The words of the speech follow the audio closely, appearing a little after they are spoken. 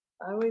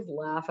I always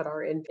laugh at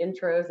our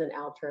intros and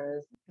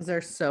outros. Because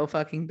they're so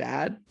fucking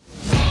bad.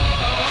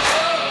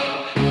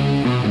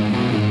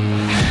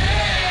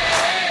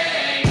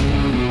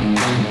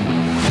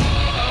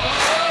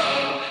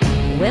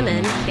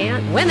 Women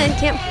can't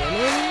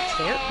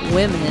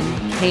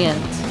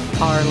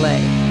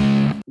parlay.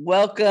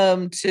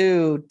 Welcome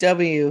to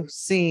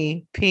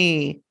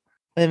WCP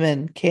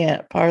Women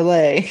Can't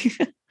Parlay.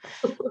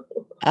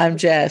 I'm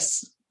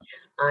Jess.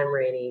 I'm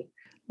Rainey.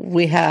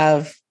 We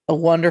have a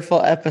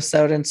wonderful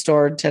episode in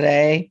store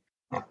today.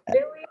 We're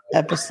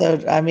gonna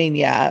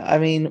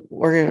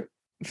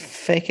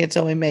fake it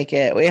till we make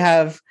it.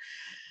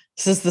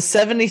 This is the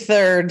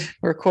 73rd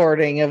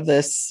recording of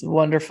this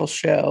wonderful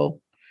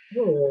show.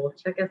 Ooh,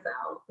 check us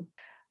out.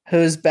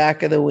 Who's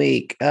back of the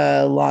week?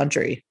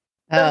 Laundry.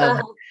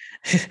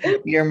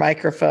 Your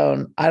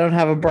microphone. I don't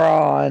have a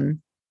bra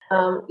on.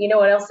 You know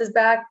what else is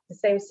back? The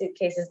same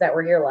suitcases that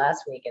were here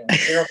last week. And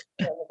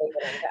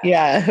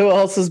yeah, who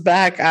else is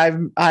back?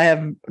 I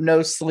have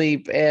no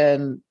sleep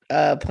and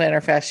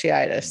plantar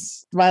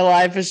fasciitis. My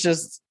life is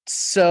just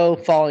so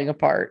falling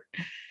apart.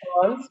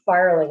 Oh, I'm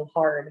spiraling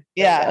hard.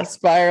 Yeah,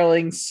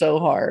 spiraling so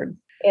hard.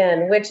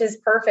 And which is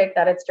perfect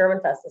that it's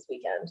German Fest this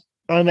weekend.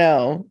 Oh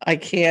no, I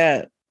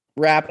can't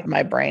wrap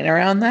my brain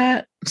around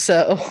that.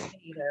 So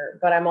either,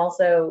 but I'm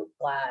also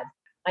glad.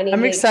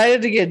 I'm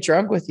excited to get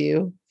drunk with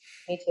you.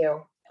 Me too.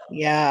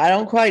 Yeah, I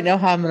don't quite know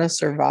how I'm going to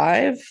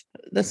survive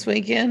this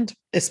weekend,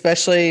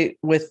 especially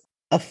with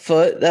a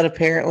foot that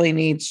apparently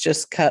needs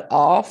just cut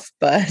off.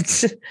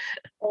 But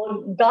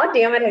God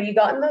damn it, have you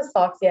gotten those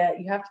socks yet?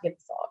 You have to get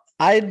the socks.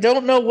 I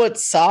don't know what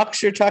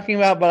socks you're talking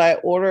about, but I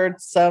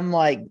ordered some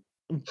like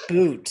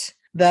boot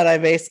that I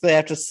basically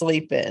have to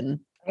sleep in.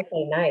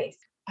 Okay, nice.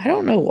 I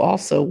don't know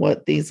also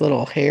what these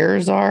little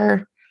hairs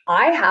are.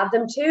 I have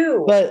them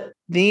too. But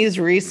these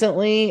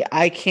recently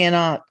I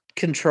cannot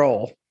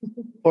control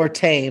or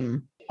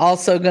tame.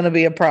 Also going to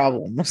be a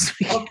problem this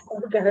week. Also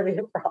going to be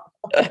a problem.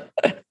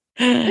 You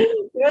know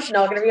what's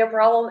not going to be a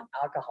problem?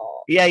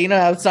 Alcohol. Yeah,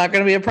 it's not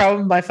going to be a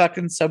problem. My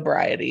fucking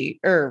sobriety.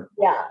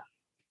 Yeah.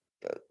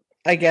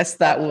 I guess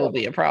that will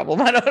be a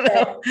problem. I don't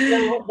know.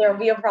 No, there'll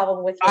be a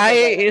problem with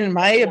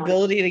my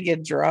ability to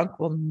get drunk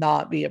will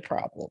not be a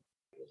problem.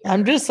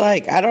 I'm just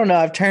like, I don't know.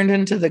 I've turned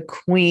into the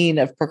queen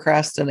of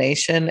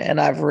procrastination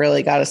and I've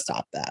really got to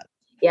stop that.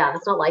 Yeah,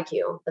 that's not like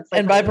you. That's like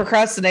and by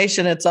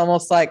procrastination, it's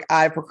almost like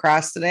I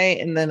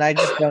procrastinate and then I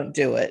just don't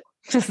do it.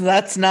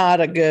 That's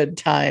not a good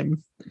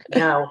time.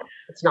 No,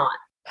 it's not.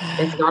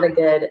 It's not a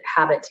good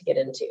habit to get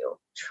into.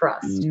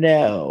 Trust.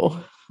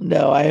 No,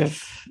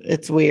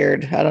 it's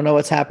weird. I don't know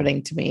what's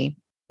happening to me.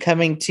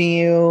 Coming to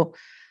you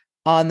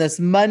on this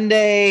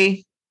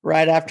Monday,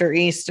 right after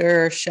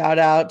Easter. Shout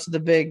out to the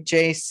big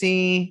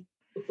JC.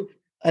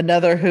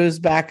 Another who's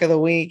back of the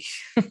week.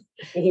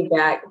 He's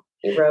back.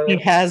 He rose. He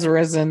has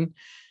risen.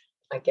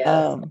 I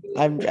guess.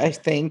 I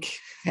think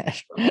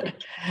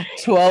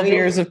 12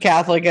 years of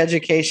Catholic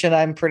education.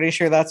 I'm pretty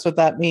sure that's what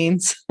that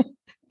means.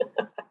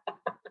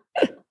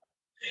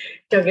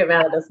 Don't get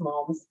mad at us,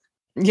 moms.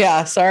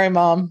 Yeah. Sorry,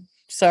 Mom.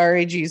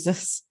 Sorry,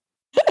 Jesus.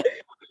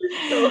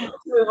 Move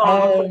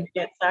on to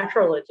get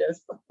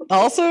sacrilegious.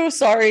 Also,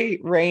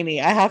 sorry,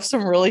 Rainey. I have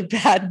some really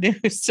bad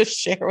news to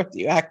share with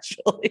you,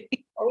 actually.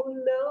 Oh,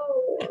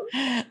 no.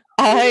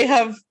 I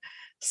have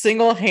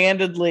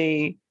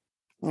single-handedly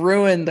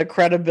ruined the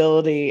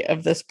credibility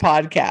of this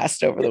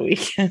podcast over the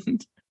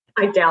weekend.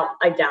 I doubt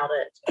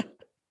it.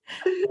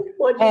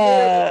 What'd you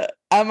do?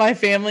 At my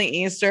family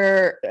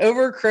Easter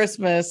over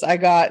Christmas, I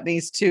got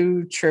these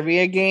 2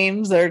 trivia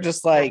games. They're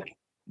just like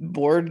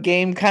board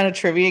game kind of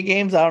trivia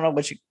games. I don't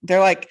know they're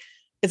like,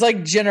 it's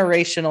like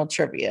generational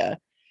trivia.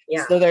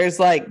 Yeah. So there's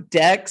like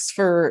decks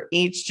for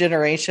each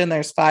generation.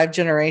 There's 5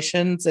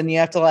 generations and you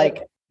have to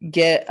like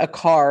get a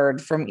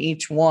card from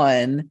each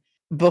one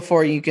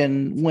before you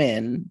can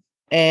win.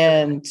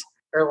 And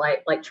or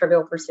like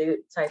Trivial Pursuit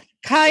type.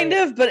 Kind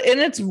of, but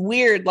it's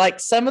weird. Like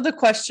some of the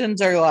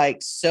questions are like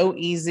so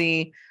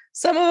easy.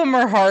 Some of them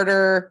are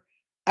harder.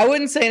 I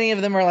wouldn't say any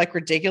of them are like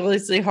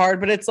ridiculously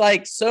hard, but it's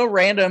like so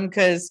random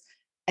because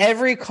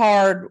every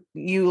card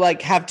you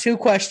like have 2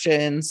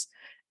 questions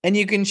and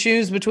you can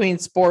choose between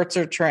sports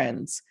or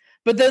trends.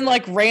 But then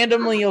like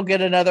randomly you'll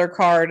get another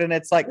card and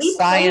it's like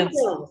science.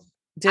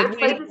 I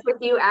played this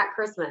with you at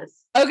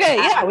Christmas. Okay,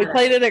 yeah, we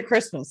played it at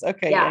Christmas.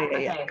 Okay, yeah.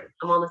 Okay.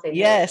 I'm on the same page.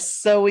 Yes,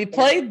 so we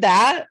played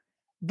that,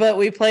 but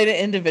we played it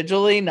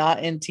individually,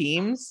 not in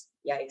teams.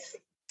 Yikes.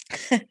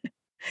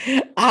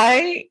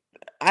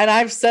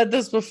 I've said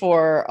this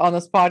before on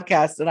this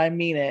podcast, and I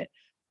mean it.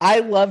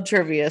 I love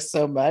trivia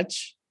so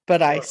much,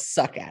 but I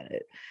suck at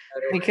it.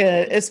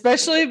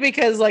 Especially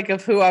because like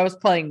of who I was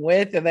playing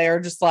with, and they were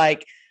just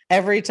like,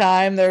 every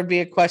time there would be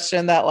a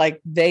question that like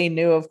they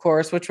knew, of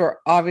course, which were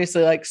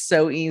obviously like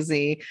so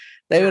easy.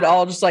 They would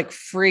all just like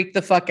freak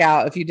the fuck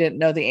out if you didn't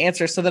know the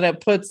answer. So then it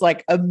puts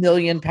like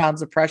 1,000,000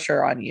 pounds of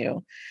pressure on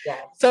you. Yeah.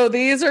 So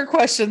these are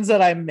questions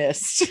that I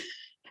missed.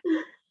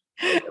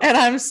 And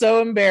I'm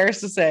so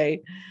embarrassed to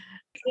say,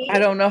 I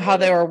don't know how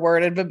they were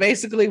worded, but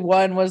basically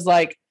one was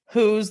like,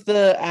 who's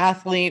the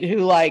athlete who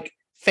like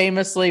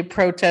famously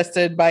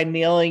protested by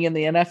kneeling in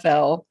the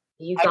NFL.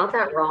 You got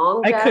that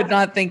wrong, I Jeff? could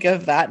not think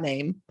of that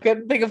name.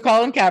 Couldn't think of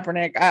Colin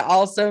Kaepernick. I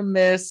also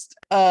missed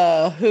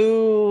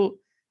who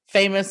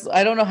famous,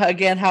 I don't know how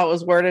it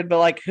was worded, but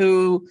like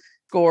who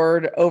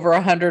scored over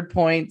 100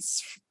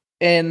 points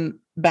in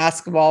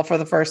basketball for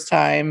the first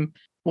time.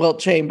 Wilt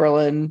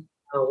Chamberlain.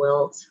 Oh,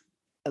 Wilt.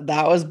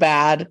 That was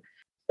bad.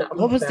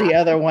 What was the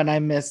other one I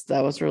missed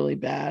that was really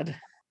bad?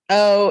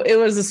 Oh, it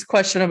was this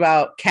question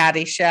about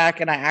Caddyshack,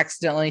 and I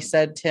accidentally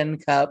said Tin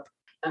Cup.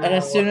 And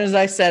as soon as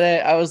I said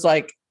it, I was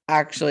like,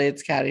 actually,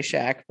 it's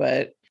Caddyshack,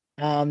 but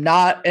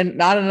not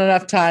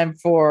enough time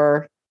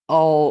for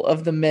all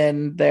of the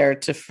men there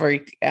to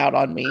freak out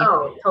on me.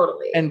 Oh,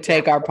 totally. And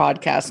take our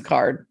podcast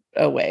card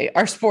away,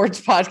 our sports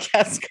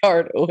podcast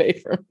card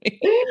away from me.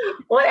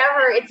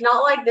 Whatever. It's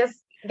not like this,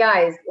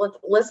 guys. Let's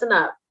listen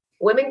up.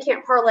 Women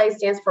Can't Parlay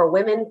stands for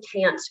Women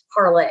Can't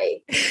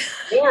Parlay.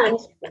 And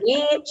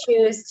we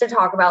choose to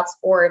talk about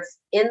sports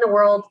in the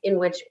world in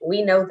which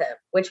we know them,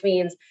 which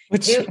means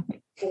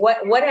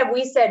what have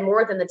we said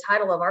more than the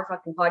title of our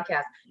fucking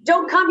podcast?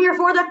 Don't come here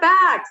for the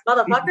facts,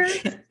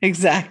 motherfuckers.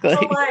 Exactly.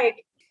 So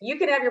like, you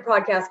can have your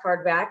podcast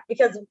card back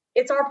because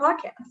it's our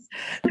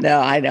podcast. No,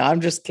 I know.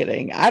 I'm just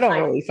kidding. I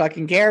don't really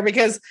fucking care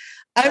because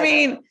I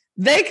mean,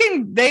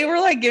 they were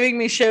like giving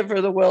me shit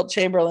for the Wilt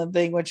Chamberlain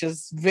thing, which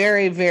is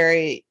very,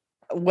 very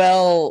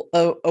well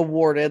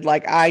awarded.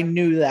 Like I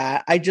knew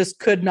that. I just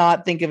could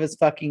not think of his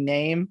fucking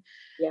name.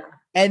 Yeah.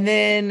 And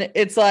then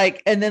it's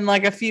like,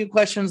 a few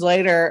questions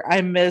later,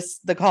 I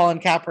missed the Colin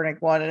Kaepernick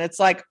one. And it's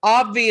like,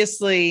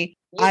 obviously,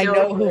 I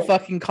know who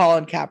fucking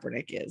Colin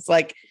Kaepernick is.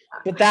 Like,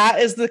 but that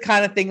is the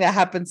kind of thing that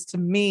happens to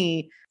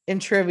me in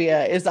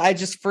trivia is I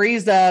just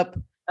freeze up.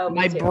 Oh,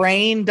 my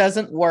brain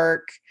doesn't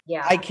work.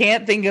 Yeah. I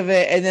can't think of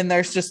it. And then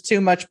there's just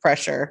too much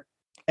pressure.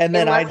 And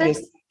then I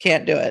just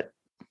can't do it.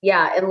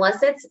 Yeah.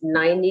 Unless it's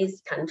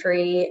 90s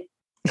country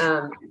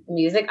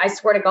music. I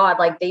swear to God,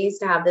 like they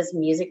used to have this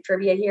music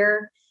trivia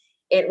here.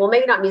 Well,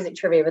 maybe not music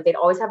trivia, but they'd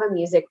always have a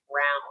music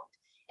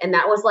round. And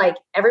that was like,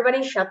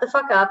 everybody shut the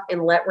fuck up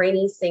and let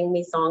Rainey sing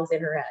me songs in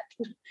her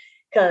head.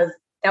 Because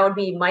that would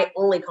be my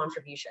only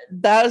contribution.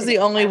 That was the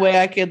only way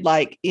I could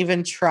like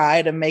even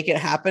try to make it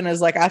happen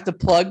is like I have to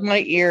plug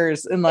my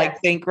ears and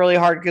like think really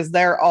hard because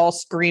they're all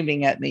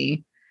screaming at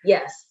me.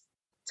 Yes,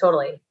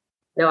 totally.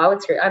 No,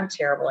 I'm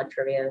terrible at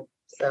trivia.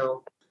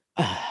 So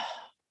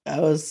I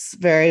was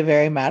very,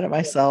 very mad at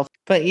myself.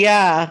 But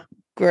yeah,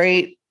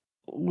 great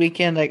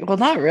weekend. Like, well,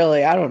 not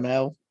really. I don't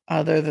know.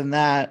 Other than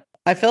that,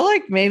 I feel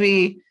like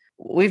maybe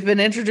we've been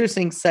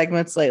introducing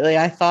segments lately.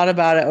 I thought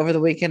about it over the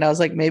weekend. I was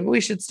like, maybe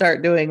we should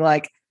start doing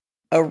like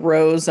a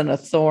rose and a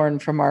thorn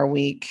from our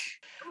week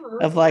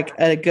of like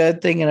a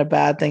good thing and a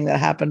bad thing that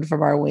happened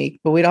from our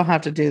week, but we don't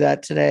have to do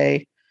that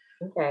today.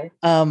 Okay.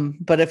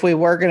 But if we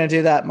were going to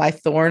do that, my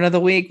thorn of the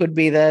week would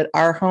be that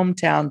our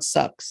hometown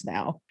sucks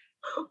now.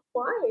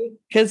 Why?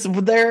 Because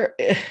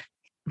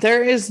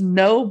there is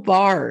no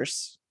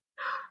bars.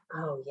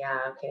 Oh, yeah.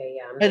 Okay.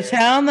 Yeah. A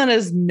town that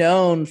is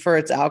known for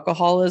its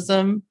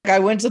alcoholism. I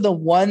went to the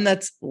one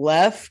that's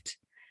left.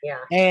 Yeah.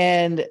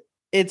 And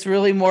it's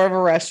really more of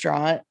a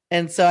restaurant.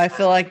 And so I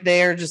feel like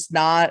they are just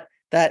not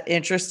that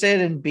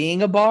interested in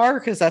being a bar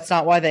because that's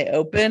not why they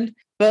opened.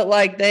 But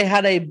like they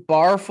had a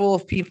bar full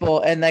of people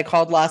and they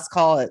called last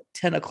call at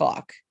 10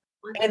 o'clock.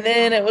 And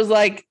then it was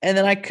like, and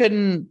then I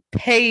couldn't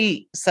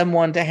pay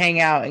someone to hang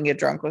out and get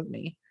drunk with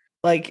me.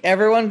 Like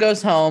everyone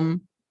goes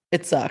home.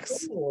 It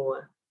sucks. Ooh.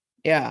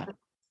 Yeah.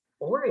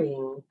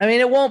 Boring. I mean,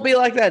 it won't be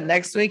like that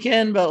next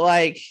weekend, but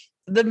like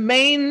the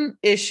main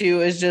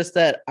issue is just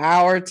that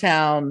our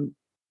town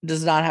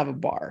does not have a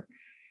bar.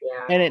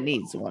 Yeah. And it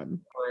needs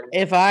one.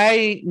 If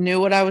I knew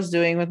what I was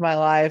doing with my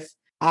life,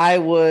 I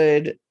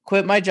would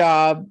quit my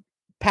job,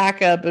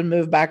 pack up and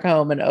move back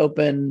home and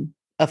open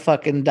a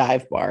fucking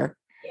dive bar.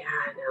 Yeah,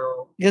 I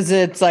know. Because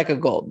it's like a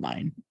gold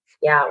mine.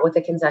 Yeah, with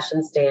a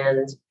concession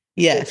stand.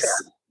 Yes.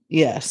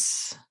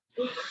 Yes.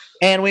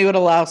 And we would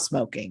allow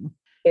smoking.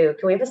 Ew,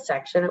 can we have a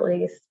section at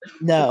least?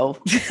 No.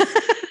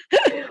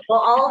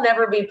 Well, I'll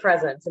never be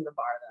present in the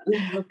bar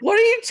then. What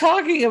are you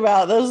talking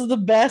about? Those are the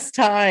best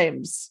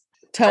times.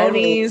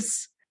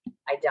 Tony's.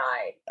 I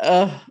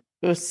died.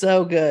 It was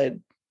so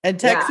good. And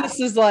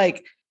Texas is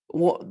like,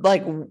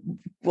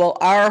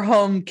 our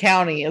home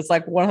county is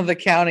like one of the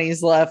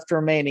counties left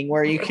remaining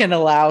where you can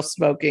allow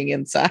smoking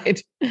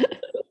inside.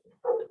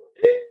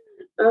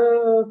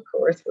 Oh, of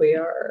course we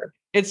are.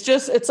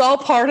 It's all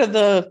part of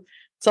the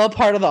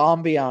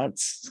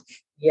ambiance.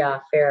 Yeah,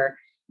 fair.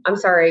 I'm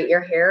sorry,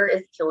 your hair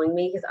is killing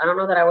me because I don't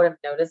know that I would have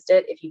noticed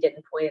it if you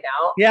didn't point it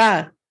out.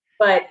 Yeah.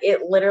 But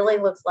it literally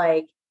looks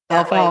like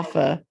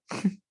alfalfa.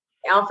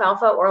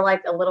 Alfalfa or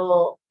like that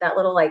little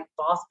like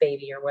boss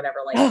baby or whatever.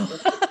 Like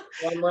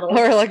one little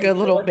or like a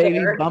little baby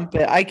hair. bump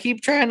it. I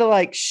keep trying to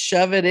like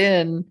shove it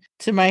in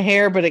to my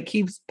hair, but it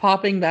keeps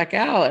popping back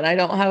out and I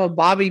don't have a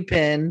bobby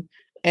pin.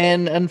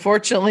 And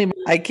unfortunately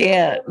I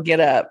can't get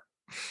up.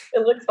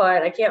 It looks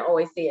fine. I can't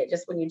always see it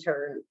just when you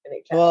turn and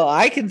it catches. Well,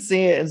 I can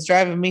see it. It's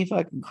driving me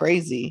fucking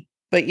crazy.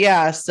 But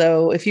yeah,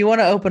 so if you want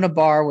to open a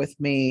bar with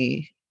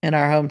me in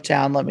our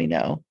hometown, let me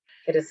know.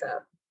 Hit us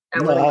up.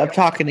 No, I'm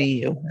talking to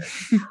you.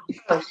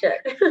 Oh shit.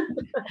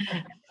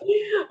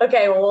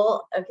 Okay,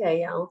 well, okay,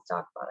 yeah, let's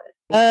talk about it.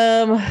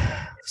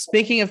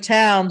 Speaking of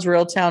towns,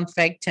 real town,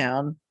 fake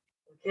town.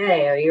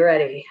 Okay, are you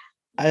ready?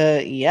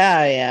 Yeah,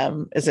 I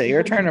am. Is it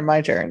your turn or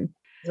my turn?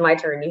 It's my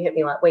turn. You hit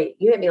me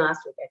you hit me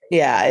last week, I think.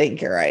 Yeah, I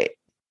think you're right.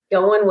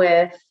 Going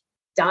with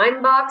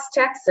Dime Box,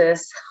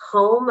 Texas,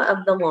 home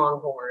of the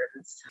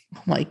Longhorns.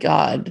 Oh my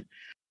God.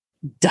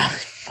 Dime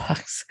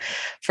Box.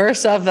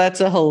 First off, that's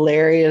a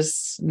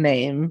hilarious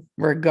name,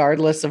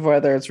 regardless of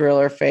whether it's real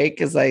or fake,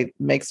 because it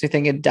makes me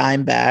think of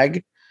dime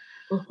bag.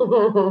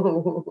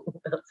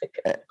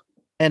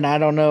 And I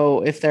don't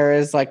know if there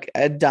is like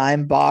a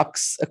dime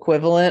box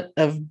equivalent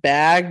of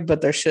bag,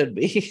 but there should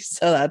be.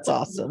 So that's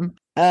awesome.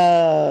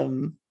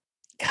 God,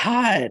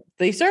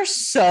 these are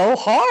so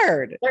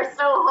hard. They're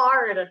so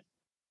hard.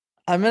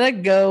 I'm gonna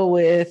go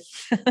with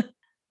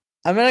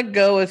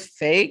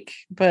fake,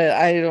 but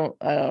I don't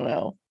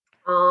know.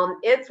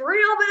 It's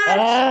real,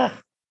 bitch.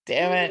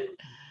 Damn it.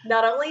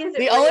 Not only is it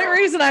the only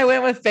reason I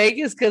went with fake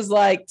is because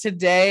like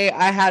today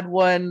I had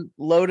one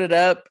loaded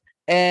up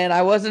and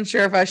I wasn't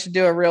sure if I should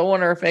do a real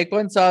one or a fake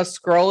one. So I was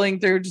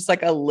scrolling through just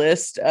like a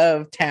list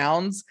of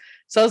towns.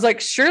 So I was like,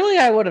 surely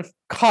I would have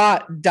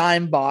caught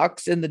Dime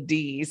Box in the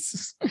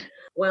D's.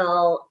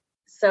 Well,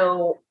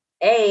 so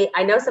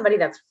I know somebody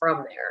that's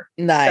from there.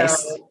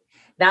 Nice. So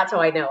that's how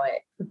I know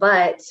it.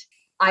 But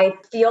I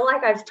feel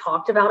like I've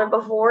talked about it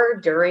before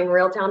during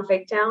Real Town,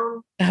 Fake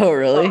Town. Oh,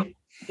 really?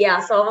 Yeah.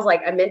 So I was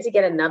like, I meant to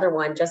get another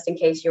one just in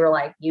case you were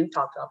like, you've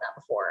talked about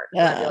that before.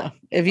 Like,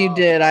 if you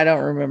did, I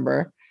don't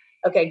remember.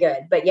 Okay,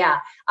 good. But yeah,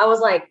 I was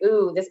like,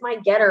 ooh, this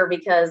might get her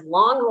because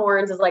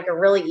Longhorns is like a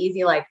really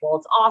easy, like, well,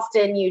 it's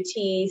Austin,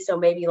 UT. So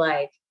maybe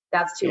like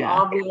that's too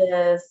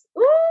obvious.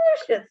 Ooh,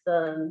 shit,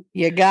 son.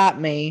 You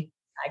got me.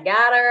 I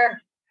got her.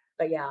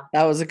 But yeah.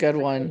 That was a good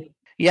one.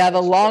 Yeah,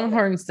 the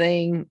Longhorns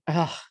thing.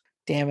 Oh,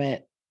 damn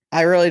it.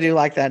 I really do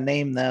like that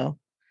name though.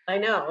 I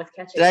know. It's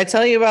catchy. Did I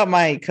tell you about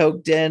my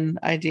Coke Den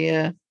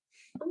idea?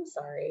 I'm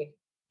sorry.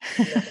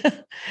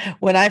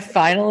 When I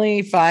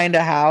finally find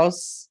a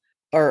house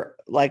or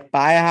like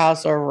buy a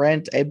house or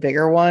rent a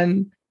bigger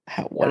one,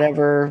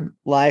 whatever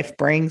life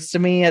brings to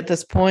me at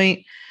this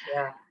point,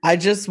 I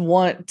just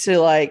want to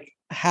like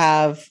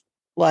have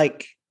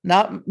like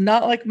not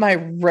like my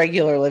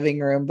regular living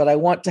room, but I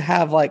want to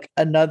have like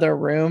another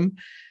room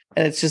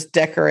and it's just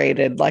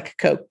decorated like a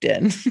Coke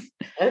Den.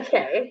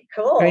 Okay,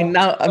 cool. I mean,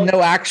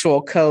 no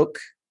actual Coke.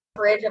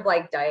 Fridge of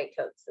like Diet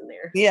Cokes in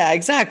there. Yeah,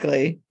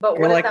 exactly. But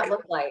what does that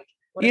look like?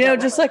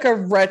 Just like a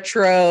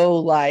retro,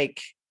 like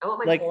I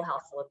want my whole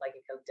house to look like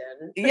a Coke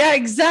Den. Yeah,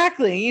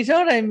 exactly. You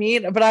know what I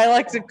mean? But I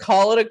like to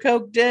call it a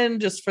Coke Den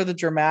just for the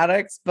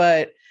dramatics,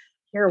 but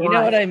you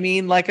know what I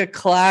mean? Like a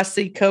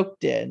classy Coke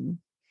Den.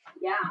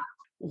 Yeah.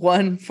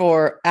 One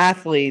for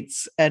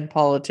athletes and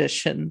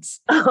politicians.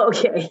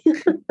 Okay.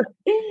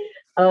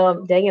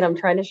 Dang it, I'm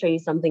trying to show you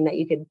something that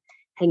you could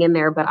hang in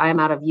there, but I'm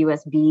out of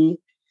USB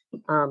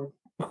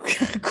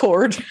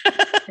cord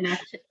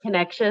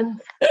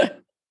connections.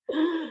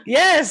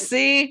 Yes,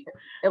 see?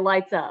 It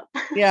lights up.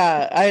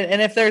 Yeah,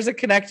 and if there's a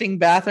connecting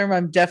bathroom,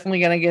 I'm definitely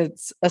going to get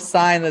a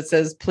sign that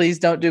says, please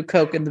don't do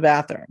Coke in the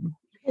bathroom.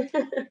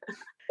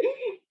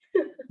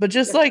 But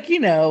just like,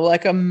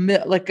 like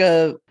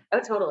a oh,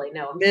 totally.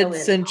 No, I'm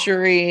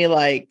mid-century,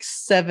 like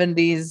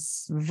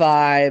 70s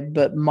vibe,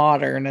 but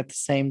modern at the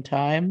same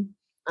time.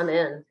 I'm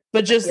in.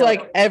 But just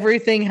like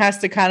everything has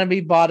to kind of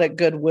be bought at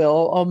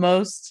Goodwill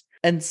almost.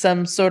 And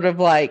some sort of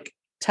like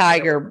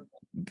tiger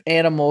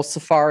animal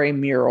safari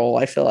mural,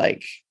 I feel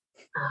like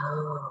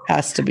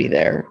has to be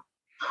there.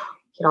 We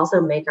can also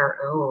make our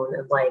own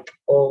of like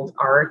old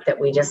art that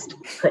we just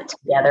put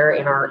together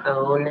in our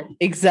own.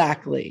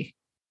 Exactly.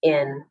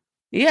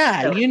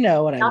 Yeah, so, you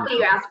know what I mean. Not that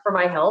you asked for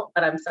my help,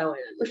 but I'm so in.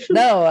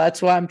 No,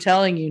 that's why I'm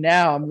telling you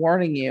now. I'm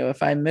warning you.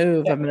 If I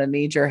move, I'm going to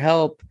need your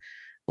help,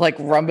 like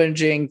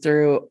rummaging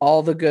through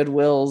all the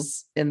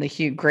Goodwills in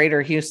the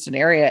greater Houston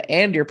area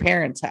and your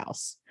parents'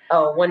 house.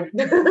 Oh,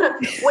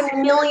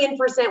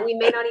 1,000,000%. We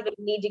may not even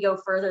need to go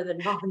further than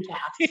mom and dad.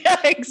 Yeah,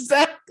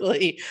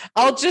 exactly.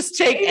 I'll just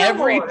take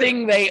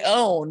everything they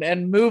own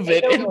and move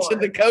it into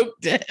the Coke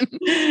Den.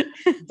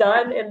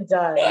 Done and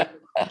done.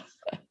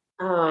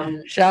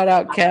 Shout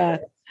out,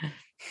 Kat.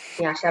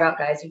 Yeah, shout out,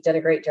 guys. You've done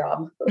a great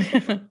job.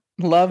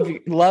 love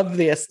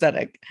the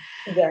aesthetic.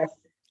 Yes.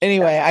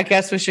 Anyway, I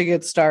guess we should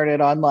get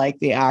started on like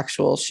the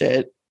actual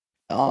shit.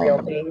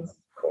 Real things.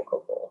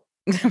 Cool.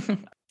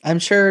 I'm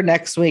sure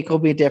next week will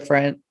be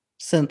different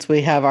since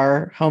we have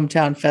our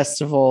hometown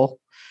festival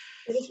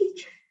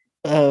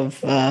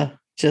of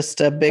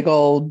just a big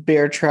old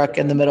beer truck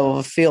in the middle of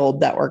a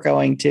field that we're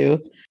going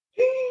to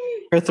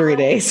for 3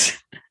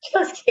 days.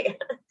 Just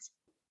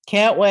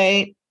Can't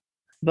wait.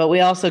 But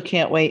we also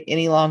can't wait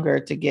any longer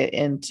to get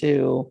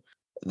into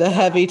the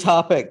heavy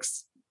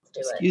topics,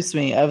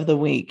 of the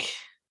week.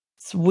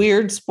 It's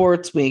weird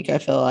sports week, I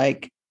feel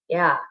like.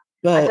 Yeah.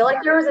 But I feel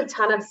like there was a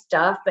ton of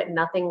stuff, but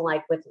nothing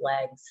like with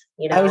legs.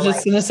 I was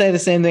just going to say the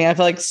same thing. I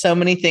feel like so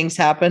many things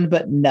happened,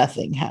 but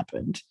nothing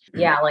happened.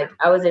 Yeah, like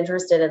I was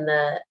interested in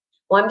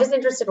I'm just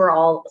interested.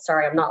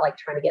 Sorry, I'm not like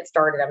trying to get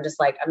started. I'm just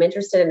like, I'm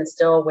interested in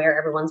still where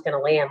everyone's going to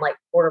land, like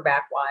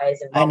quarterback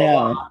wise and blah, I know.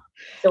 blah, blah.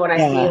 So when I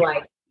see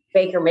like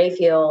Baker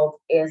Mayfield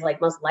is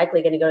like most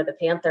likely going to go to the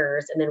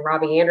Panthers and then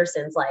Robbie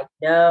Anderson's like,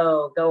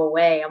 no, go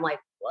away. I'm like,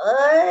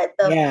 what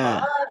the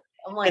fuck?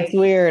 I'm like, it's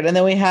weird. And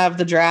then we have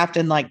the draft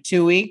in like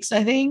 2 weeks,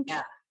 I think.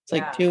 Yeah. It's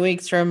like 2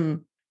 weeks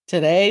from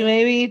today,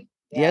 maybe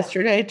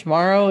yesterday,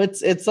 tomorrow.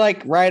 It's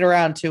like right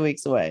around 2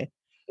 weeks away.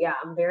 Yeah,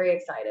 I'm very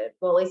excited.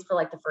 Well, at least for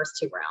like the first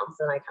 2 rounds.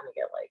 Then I kind of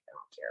get like, I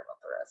don't care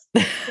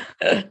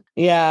about the rest.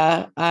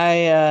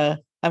 Yeah,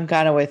 I'm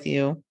kind of with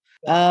you.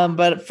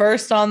 But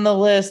first on the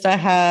list, I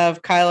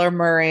have Kyler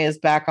Murray is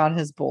back on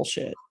his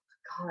bullshit.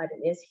 God,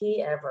 is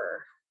he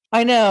ever?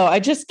 I know. I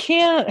just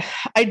can't.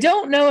 I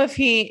don't know if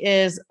he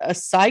is a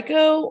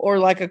psycho or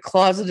like a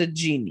closeted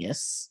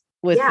genius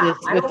with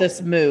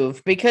this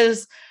move,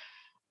 because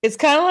it's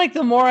kind of like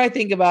the more I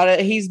think about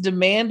it, he's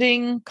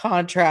demanding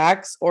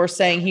contracts or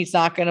saying he's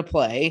not going to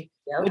play,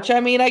 which I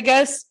mean, I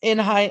guess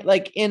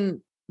foundationally,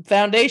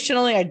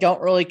 I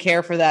don't really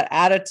care for that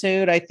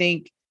attitude. I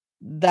think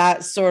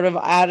that sort of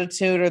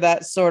attitude or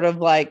that sort of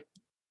like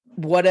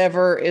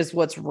whatever is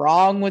what's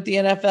wrong with the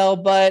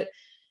NFL. But,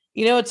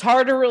 it's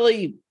hard to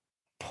really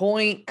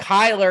point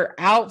Kyler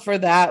out for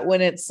that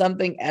when it's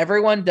something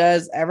everyone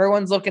does.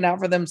 Everyone's looking out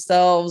for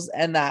themselves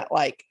and that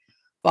like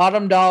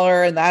bottom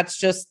dollar, and that's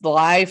just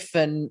life.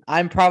 And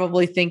I'm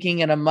probably thinking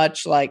in a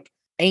much like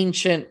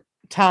ancient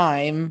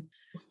time.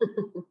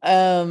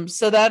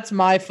 So that's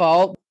my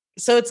fault.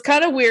 So it's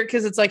kind of weird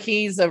because it's like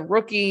he's a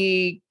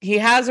rookie. He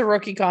has a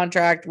rookie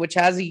contract, which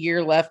has a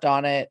year left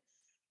on it.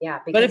 Yeah.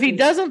 But if he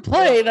doesn't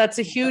play, that's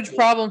a huge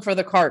problem for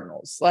the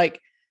Cardinals. Like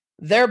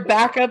their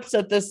backups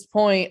at this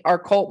point are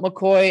Colt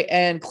McCoy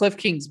and Cliff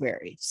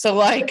Kingsbury. So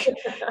like,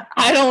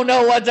 I don't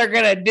know what they're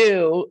going to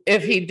do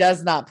if he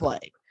does not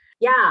play.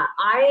 Yeah,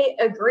 I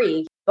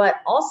agree. But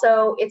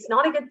also, it's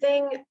not a good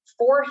thing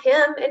for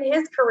him and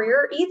his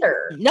career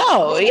either.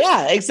 No,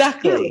 yeah,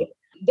 exactly. Dude,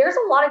 there's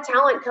a lot of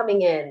talent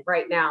coming in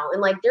right now.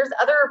 And like, there's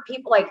other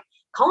people like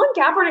Colin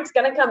Kaepernick's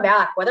going to come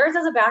back, whether it's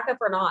as a backup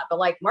or not. But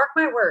like, mark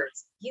my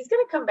words, he's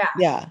going to come back.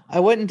 Yeah,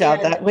 I wouldn't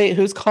doubt that. Wait,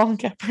 who's Colin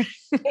Kaepernick?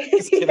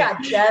 Yeah,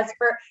 Jess,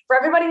 for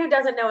everybody who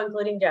doesn't know,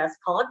 including Jess,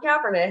 Colin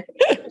Kaepernick.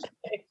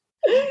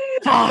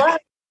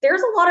 But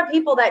there's a lot of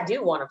people that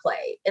do want to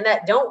play and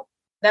that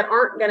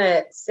aren't going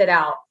to sit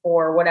out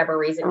for whatever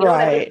reason. You know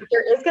what I mean?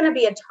 There is going to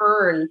be a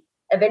turn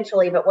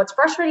eventually. But what's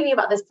frustrating me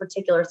about this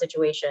particular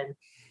situation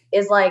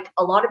is like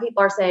a lot of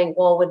people are saying,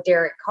 well, with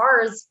Derek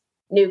Carr's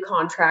new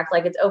contract,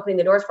 like it's opening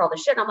the doors for all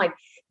this shit. And I'm like,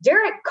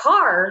 Derek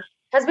Carr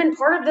has been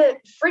part of the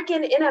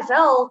freaking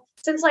NFL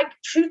since like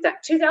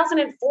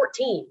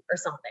 2014 or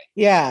something.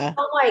 Yeah.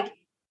 I'm like,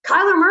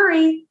 Kyler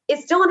Murray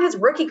is still in his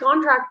rookie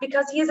contract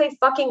because he is a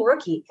fucking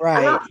rookie. Right.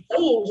 I'm not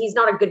saying he's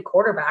not a good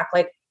quarterback.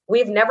 Like,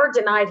 we've never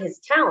denied his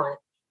talent,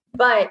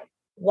 but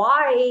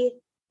why?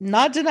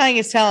 Not denying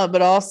his talent,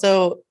 but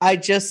also I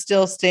just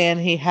still stand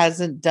he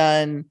hasn't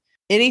done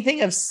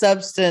anything of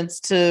substance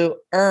to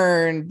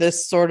earn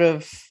this sort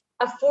of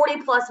a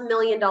 $40+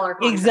 million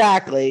contract.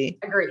 Exactly.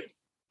 Agreed.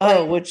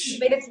 Oh, which he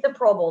made it to the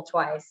Pro Bowl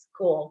twice.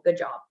 Cool. Good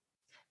job.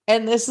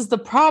 And this is the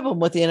problem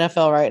with the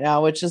NFL right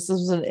now, which this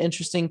was an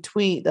interesting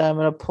tweet that I'm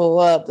going to pull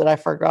up that I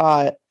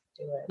forgot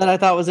that I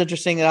thought was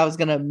interesting that I was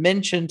going to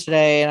mention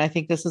today. And I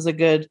think this is a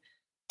good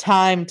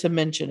time to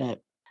mention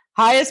it.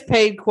 Highest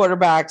paid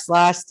quarterbacks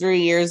last 3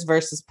 years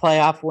versus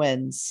playoff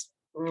wins.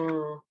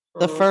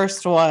 The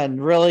first one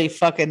really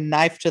fucking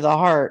knife to the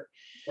heart.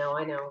 No,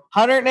 I know.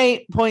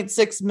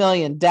 108.6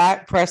 million.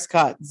 Dak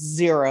Prescott,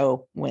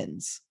 0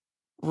 wins.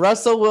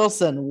 Russell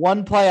Wilson,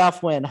 1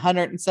 playoff win,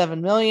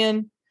 107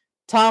 million.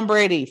 Tom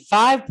Brady,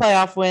 5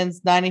 playoff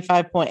wins,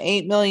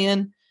 95.8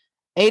 million.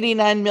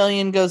 89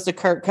 million goes to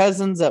Kirk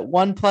Cousins at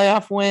 1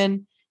 playoff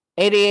win.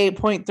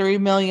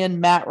 88.3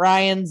 million. Matt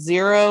Ryan,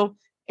 0.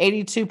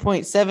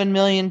 82.7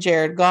 million.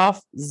 Jared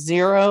Goff,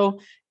 0.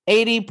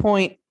 80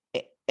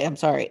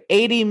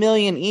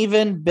 million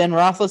even. Ben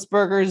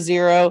Roethlisberger,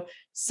 0.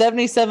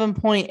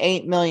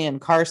 77.8 million.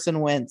 Carson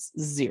Wentz,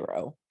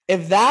 0.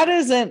 If that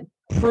isn't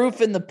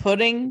proof in the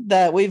pudding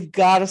that we've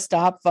got to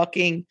stop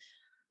fucking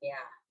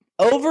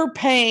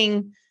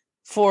overpaying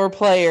for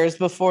players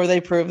before they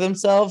prove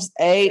themselves,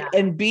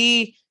 and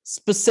B,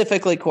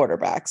 specifically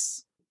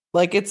quarterbacks.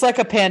 Like, it's like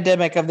a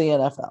pandemic of the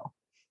NFL.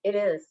 It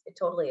is. It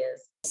totally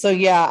is. So,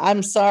 yeah,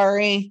 I'm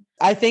sorry.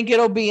 I think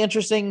it'll be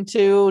interesting,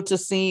 too, to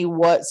see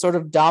what sort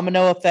of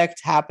domino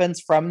effect happens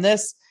from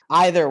this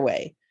either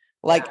way.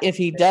 Like, if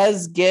he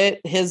does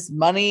get his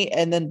money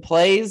and then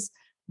plays,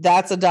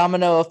 that's a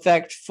domino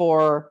effect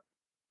for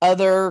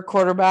other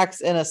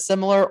quarterbacks in a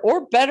similar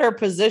or better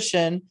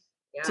position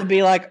to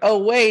be like, oh,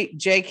 wait,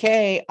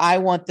 JK, I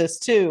want this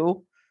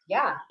too.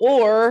 Yeah.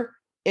 Or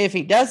if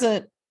he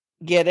doesn't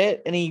get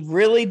it and he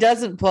really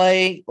doesn't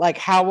play, like,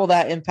 how will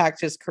that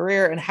impact his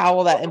career and how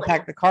will that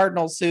impact the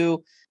Cardinals,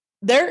 who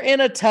they're in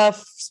a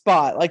tough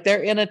spot. Like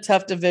they're in a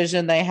tough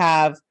division. They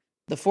have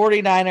the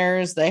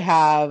 49ers, they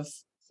have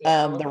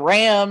the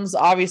Rams,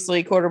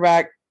 obviously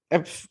quarterback,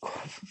 defending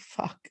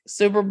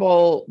Super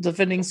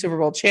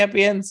Bowl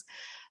champions.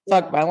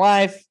 Fuck my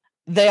life.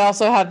 They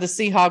also have the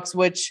Seahawks,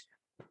 which,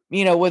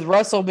 with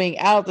Russell being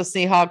out, the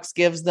Seahawks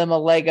gives them a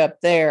leg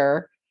up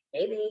there.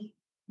 Maybe.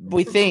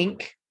 We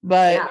think.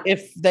 But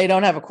if they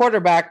don't have a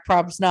quarterback,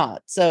 probably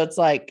not. So it's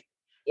like,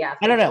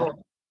 I don't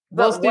know.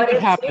 We'll see what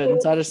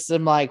happens. I just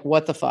am like,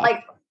 what the fuck?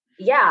 Like,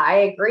 yeah, I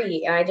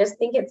agree. And I just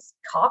think it's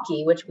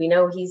cocky, which we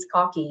know he's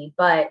cocky.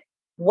 But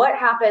what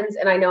happens,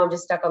 and I know I'm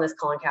just stuck on this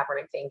Colin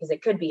Kaepernick thing because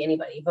it could be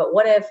anybody, but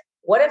what if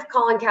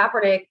Colin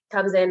Kaepernick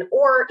comes in,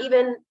 or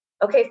even,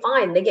 okay,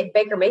 fine, they get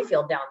Baker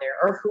Mayfield down there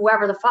or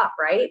whoever the fuck,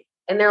 right?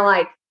 And they're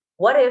like,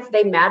 what if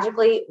they Matt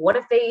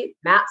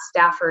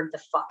Stafford the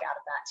fuck out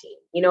of that team?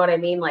 You know what I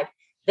mean? Like,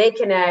 they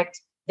connect,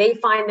 they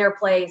find their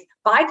place.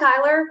 Bye,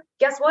 Kyler.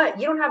 Guess what?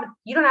 You don't have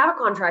a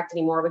contract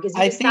anymore because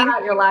you just sat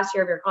out your last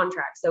year of your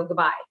contract. So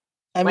goodbye.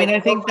 I mean, I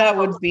think that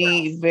would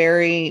be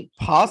very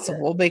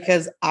possible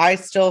because I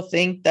still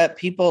think that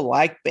people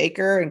like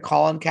Baker and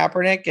Colin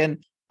Kaepernick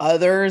and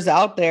others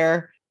out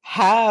there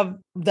have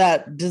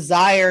that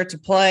desire to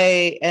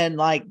play, and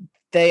like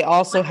they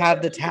also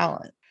have the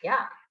talent.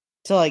 Yeah.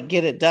 To like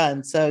get it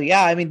done. So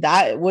yeah, I mean,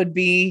 that would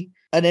be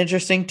an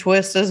interesting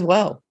twist as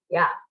well.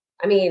 Yeah.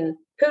 I mean,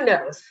 who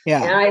knows?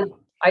 Yeah. And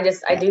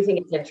I do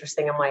think it's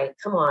interesting. I'm like,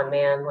 come on,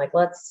 man. Like,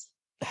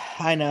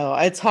 I know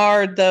it's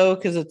hard though,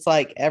 because it's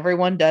like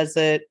everyone does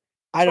it.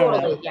 I don't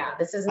know. Yeah,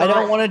 this is. I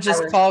don't want to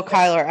just call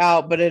Kyler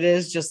out, but it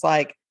is just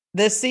like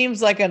this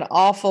seems like an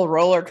awful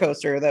roller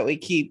coaster that we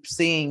keep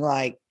seeing,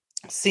 like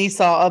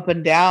seesaw up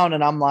and down,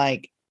 and I'm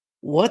like,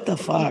 what the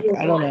fuck?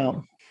 I don't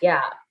know.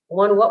 Yeah,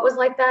 what was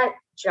like that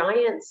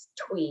Giants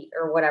tweet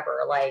or whatever?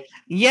 Like,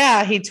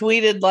 yeah, he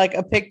tweeted like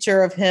a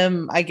picture of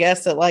him, I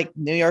guess, at like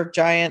New York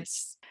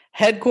Giants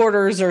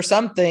headquarters or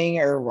something,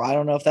 or I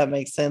don't know if that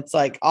makes sense,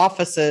 like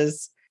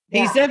offices.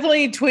 Yeah. He's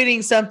definitely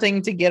tweeting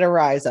something to get a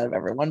rise out of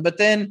everyone. But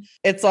then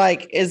it's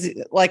like, is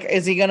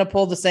he going to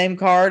pull the same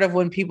card of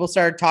when people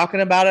started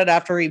talking about it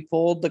after he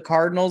pulled the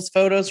Cardinals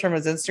photos from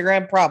his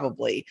Instagram?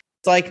 Probably.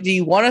 It's like, do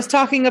you want us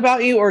talking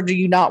about you or do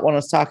you not want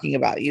us talking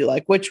about you?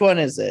 Like, which one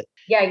is it?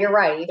 Yeah, you're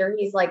right. Either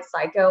he's like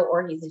psycho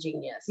or he's a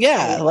genius.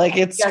 Yeah, like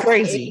it's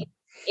crazy.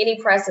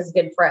 Any press is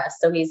good press.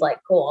 So he's like,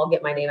 cool, I'll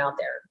get my name out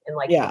there and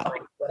like, yeah,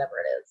 whatever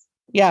it is.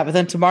 Yeah, but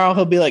then tomorrow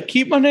he'll be like,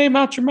 keep my name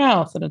out your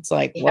mouth. And it's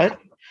like, what?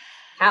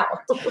 How?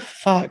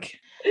 Fuck.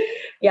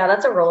 Yeah,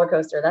 that's a roller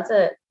coaster. That's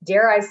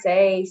dare I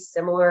say,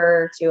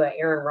 similar to an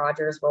Aaron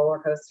Rodgers roller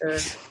coaster.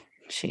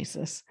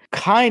 Jesus.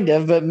 Kind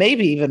of, but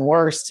maybe even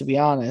worse, to be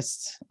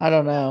honest. I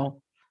don't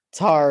know. It's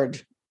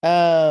hard.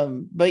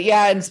 But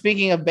yeah, and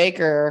speaking of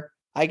Baker,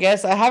 I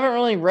guess I haven't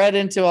really read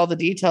into all the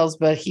details,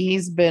 but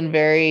he's been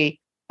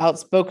very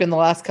outspoken the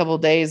last couple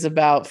of days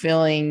about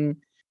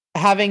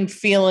having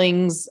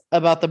feelings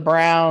about the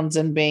Browns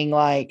and being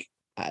like,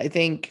 I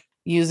think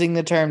using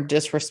the term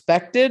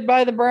disrespected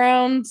by the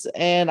Browns.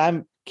 And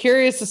I'm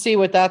curious to see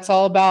what that's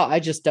all about.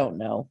 I just don't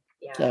know.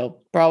 Yeah.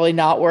 So probably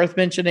not worth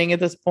mentioning at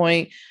this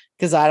point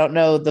because I don't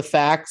know the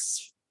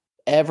facts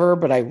ever,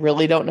 but I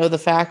really don't know the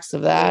facts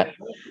of that.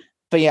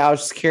 But yeah, I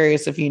was just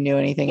curious if you knew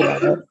anything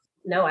about it.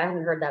 No, I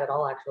haven't heard that at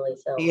all, actually.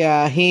 So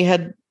yeah, he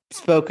had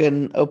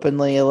spoken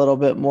openly a little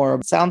bit more.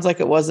 Sounds like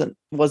it wasn't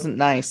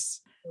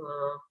nice.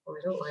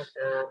 I don't like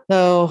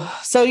that.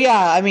 So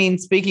yeah, I mean,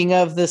 speaking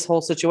of this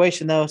whole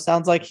situation though,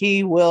 sounds like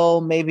he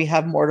will maybe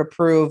have more to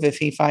prove if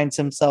he finds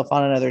himself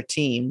on another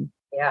team.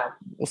 Yeah.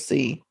 We'll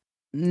see.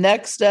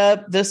 Next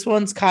up, this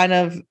one's kind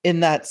of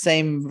in that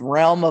same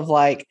realm of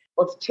like,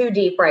 well, it's too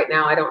deep right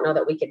now. I don't know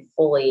that we could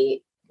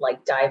fully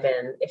like dive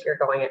in if you're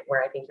going at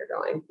where I think you're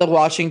going. The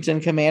Washington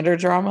Commander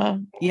drama.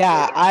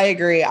 Yeah, I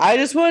agree. I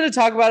just wanted to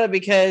talk about it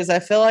because I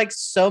feel like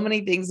so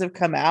many things have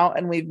come out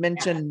and we've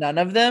mentioned none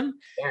of them.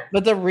 Yeah.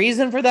 But the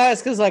reason for that is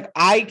because like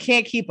I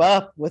can't keep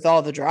up with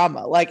all the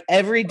drama. Like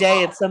every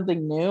day it's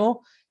something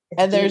new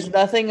and there's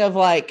nothing of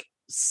like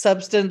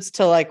substance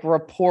to like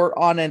report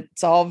on it.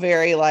 It's all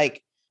very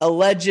like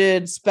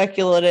alleged,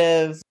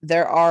 speculative.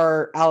 There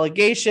are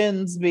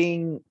allegations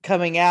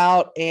coming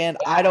out and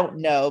I don't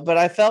know, but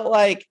I felt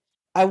like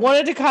I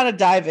wanted to kind of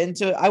dive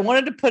into it. I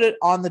wanted to put it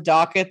on the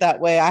docket. That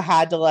way I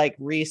had to like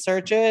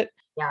research it.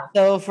 Yeah.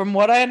 So from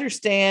what I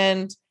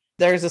understand,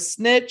 there's a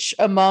snitch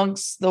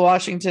amongst the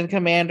Washington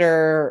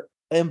Commander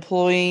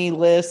employee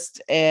list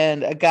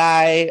and a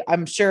guy,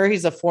 I'm sure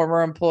he's a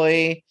former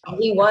employee.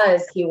 He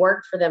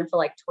worked for them for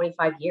like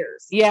 25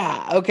 years.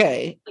 Yeah.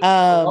 Okay.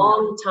 A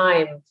long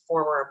time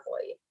former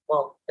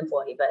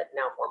employee, but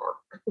now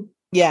former.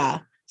 Yeah.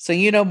 So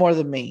you know more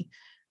than me.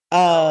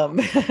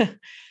 But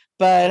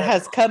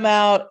has come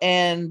out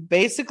and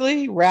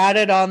basically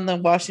ratted on the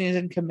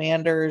Washington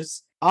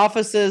Commanders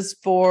offices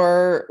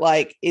for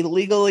like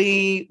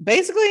illegally,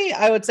 basically,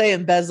 I would say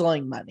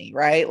embezzling money,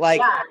 right? Like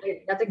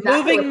that's exactly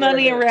moving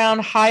money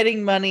around,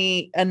 hiding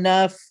money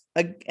enough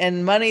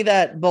and money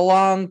that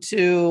belonged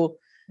to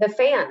the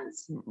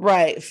fans.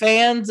 Right.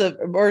 Fans of,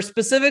 or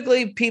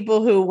specifically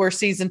people who were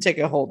season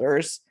ticket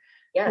holders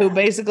who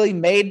basically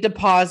made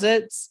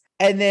deposits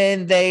and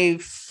then they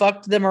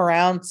fucked them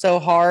around so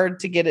hard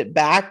to get it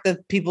back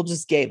that people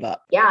just gave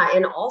up. Yeah.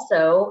 And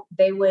also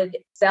they would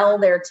sell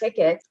their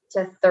tickets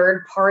to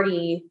third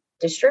party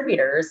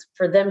distributors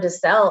for them to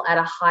sell at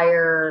a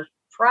higher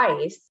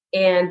price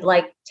and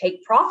like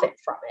take profit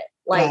from it.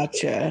 Like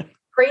gotcha.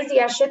 Crazy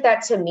ass shit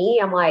that to me,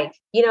 I'm like,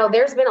 you know,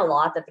 there's been a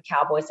lot that the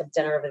Cowboys have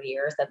done over the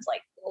years that's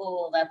like,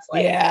 oh, that's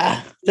like,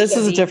 yeah, this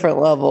is a different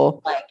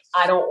level. Like,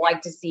 I don't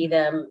like to see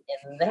them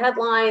in the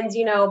headlines,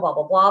 you know, blah,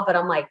 blah, blah. But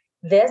I'm like,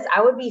 this,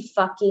 I would be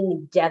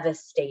fucking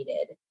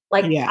devastated.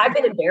 Like, I've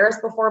been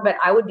embarrassed before, but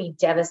I would be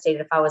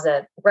devastated if I was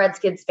a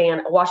Redskins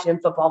fan, a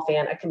Washington football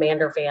fan, a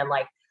Commander fan.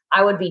 Like,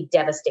 I would be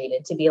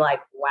devastated to be like,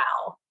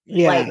 wow.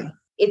 Yeah. Like,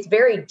 it's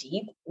very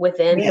deep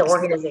within the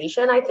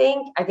organization, I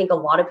think. I think a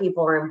lot of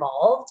people are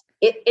involved.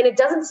 And it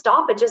doesn't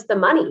stop at just the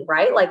money,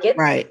 right? Like it's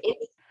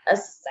a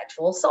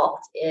sexual assault.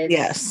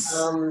 It's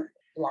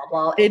blah,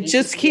 blah. It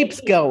just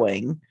keeps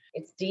going.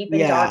 It's deep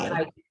and dark. And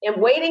I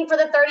am waiting for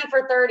the 30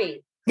 for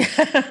 30.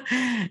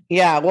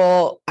 Yeah.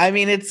 Well, I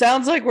mean, it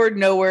sounds like we're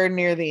nowhere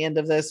near the end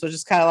of this, which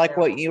is kind of like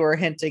what you were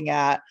hinting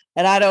at.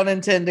 And I don't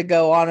intend to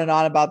go on and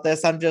on about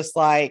this. I'm just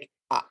like,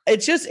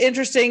 it's just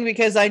interesting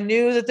because I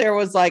knew that there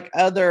was like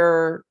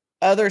other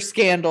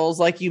scandals,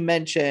 like you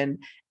mentioned.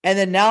 And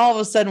then now all of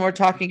a sudden we're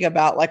talking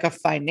about like a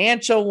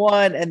financial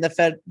one and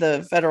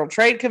the Federal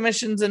Trade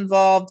Commission's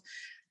involved.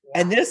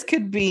 Yeah. And this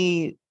could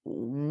be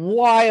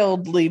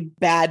wildly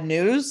bad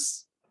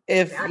news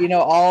if, you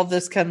know, all of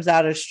this comes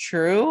out as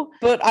true.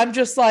 But I'm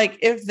just like,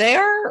 if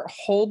they're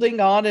holding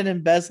on and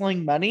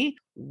embezzling money,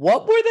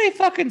 what were they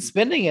fucking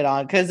spending it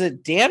on? Because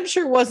it damn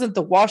sure wasn't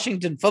the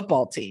Washington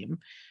football team.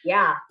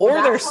 Yeah. Or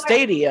their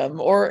stadium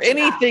or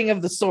anything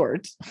of the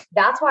sort.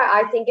 That's why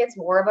I think it's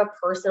more of a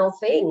personal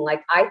thing.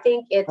 Like, I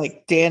think it's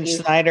like Dan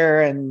Snyder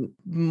and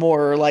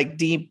more like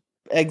deep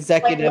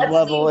executive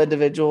level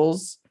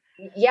individuals.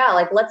 Yeah.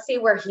 Like, let's see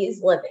where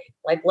he's living.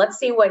 Like, let's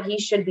see what he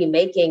should be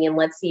making and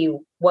let's see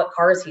what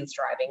cars he's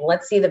driving.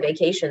 Let's see the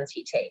vacations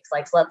he takes.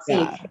 Like, let's see,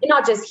 and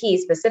not just he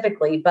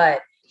specifically,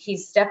 but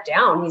he's stepped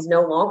down. He's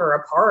no longer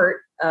a part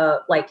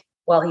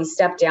he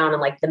stepped down in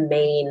like the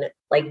main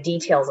like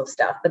details of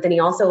stuff, but then he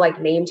also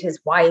like named his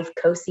wife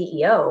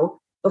co-CEO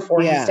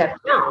before he stepped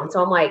down.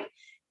 So I'm like,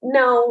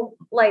 no,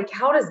 like,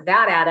 how does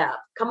that add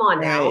up? Come on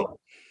now.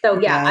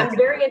 So I'm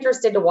very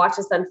interested to watch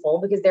this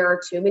unfold because there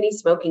are too many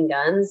smoking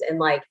guns and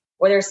like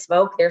where there's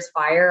smoke, there's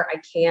fire.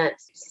 I can't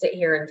sit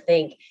here and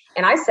think.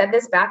 And I said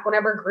this back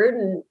whenever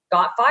Gruden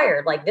got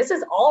fired. Like, this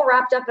is all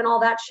wrapped up in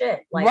all that shit.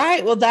 Like,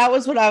 right. Well, that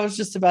was what I was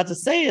just about to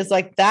say is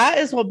like, that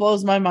is what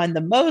blows my mind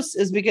the most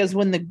is because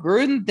when the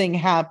Gruden thing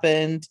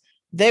happened,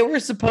 they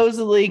were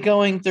supposedly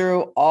going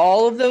through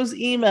all of those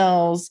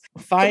emails,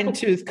 fine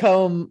tooth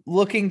comb,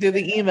 looking through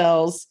the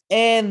emails,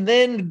 and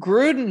then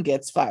Gruden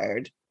gets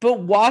fired. But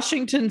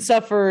Washington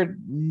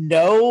suffered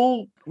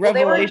no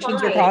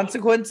revelations or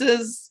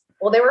consequences.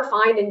 Well, they were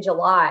fined in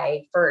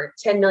July for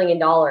 $10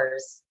 million,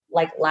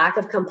 like lack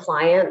of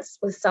compliance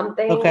with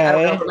something. Okay. I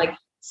don't know, like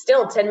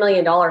still $10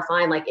 million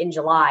fine, like in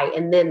July.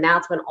 And then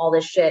that's when all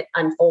this shit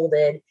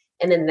unfolded.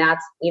 And then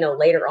that's, you know,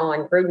 later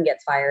on Gruden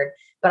gets fired.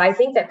 But I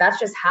think that that's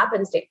just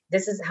happens to,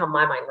 this is how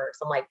my mind works.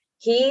 I'm like,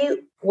 he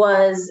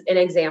was an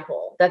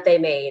example that they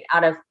made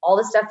out of all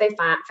the stuff they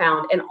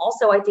found. And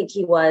also I think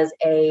he was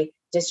a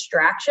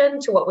distraction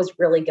to what was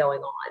really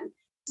going on.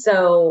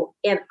 So,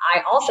 and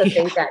I also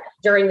think that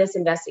during this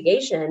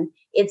investigation,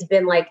 it's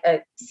been like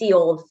a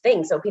sealed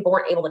thing. So people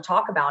weren't able to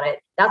talk about it.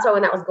 That's why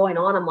when that was going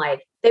on, I'm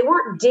like, they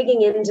weren't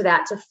digging into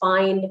that to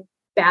find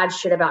bad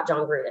shit about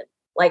John Gruden.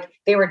 Like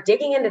they were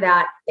digging into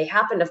that. They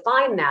happened to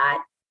find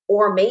that,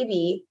 or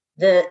maybe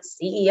the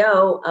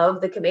CEO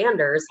of the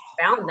Commanders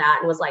found that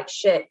and was like,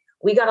 shit,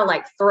 we got to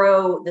like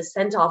throw the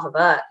scent off of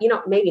you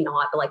know, maybe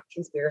not, but like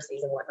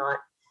conspiracies and whatnot.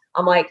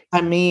 I'm like,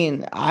 I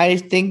mean, I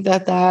think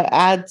that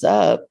adds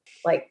up.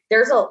 Like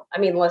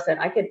listen,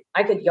 I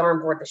could yarn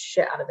board the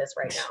shit out of this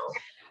right now.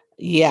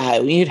 Yeah,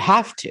 you'd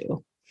have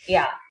to.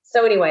 Yeah.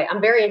 So anyway,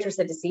 I'm very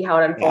interested to see how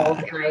it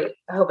unfolds and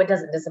I hope it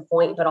doesn't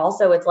disappoint, but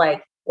also it's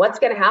like, what's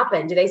going to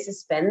happen? Do they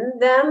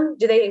suspend them?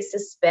 Do they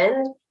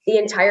suspend the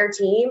entire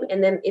team?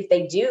 And then if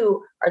they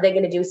do, are they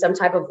going to do some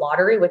type of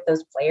lottery with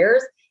those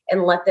players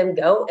and let them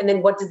go? And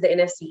then what does the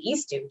NFC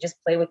East do? Just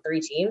play with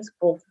 3 teams?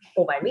 Cool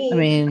by me. I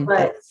mean,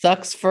 that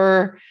sucks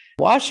for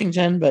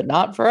Washington, but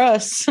not for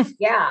us.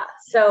 Yeah.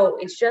 So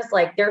it's just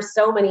like, there's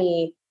so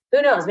many,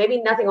 who knows,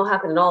 maybe nothing will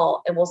happen at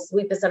all and we'll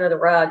sweep this under the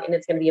rug and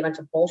it's going to be a bunch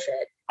of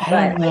bullshit.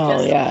 I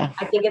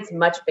think it's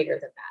much bigger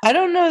than that. I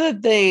don't know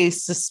that they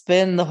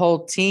suspend the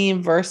whole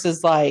team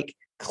versus like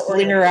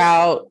clear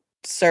out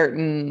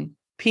certain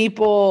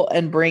people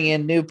and bring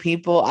in new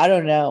people. I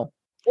don't know.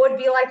 Would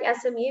be like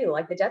SMU,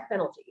 like the death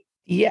penalty.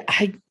 Yeah.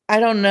 I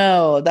don't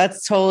know.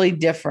 That's totally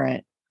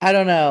different. I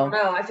don't know.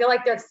 No, I feel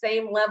like they're the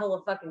same level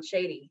of fucking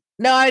shady.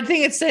 No, I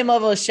think it's same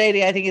level of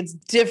shady. I think it's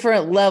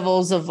different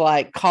levels of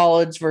like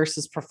college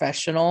versus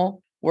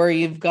professional, where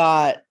you've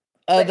got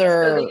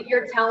other. So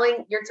you're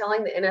telling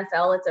the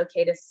NFL it's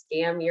okay to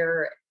scam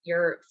your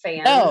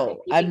fans.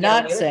 No, you I'm can get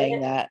not away with saying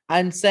it? that.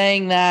 I'm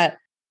saying that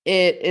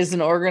it is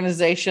an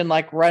organization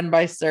like run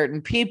by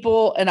certain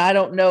people, and I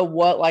don't know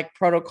what like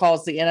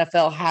protocols the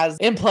NFL has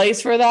in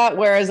place for that.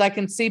 Whereas I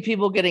can see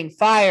people getting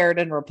fired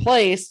and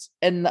replaced,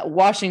 and the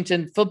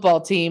Washington football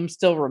team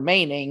still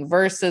remaining,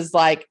 versus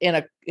like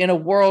in a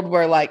world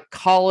where like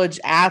college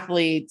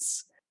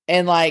athletes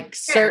and like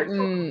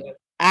certain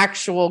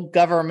actual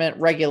government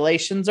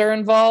regulations are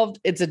involved.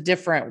 It's a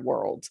different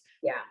world.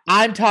 Yeah.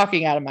 I'm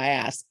talking out of my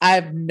ass. I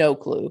have no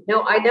clue.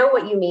 No, I know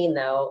what you mean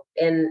though.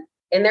 And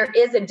there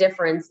is a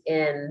difference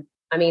in,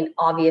 I mean,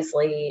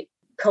 obviously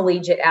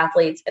collegiate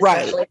athletes,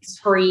 especially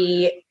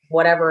pre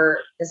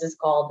whatever this is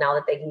called now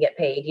that they can get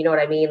paid. You know what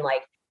I mean?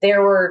 Like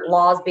there were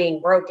laws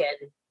being broken,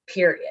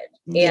 period.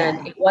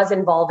 And it was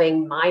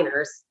involving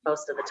minors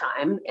most of the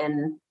time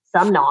and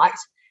some not.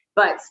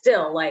 But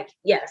still, like,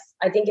 yes,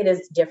 I think it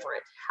is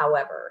different.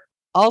 However,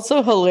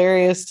 also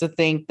hilarious to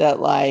think that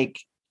like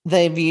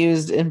they've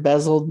used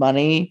embezzled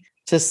money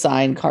to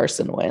sign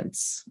Carson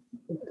Wentz.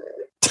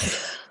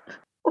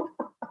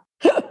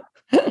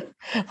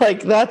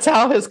 Like that's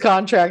how his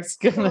contract's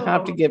gonna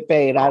have to get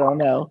paid. I don't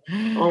know.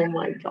 Oh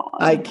my God.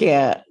 I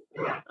can't.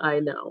 I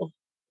know.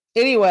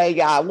 Anyway,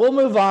 yeah, we'll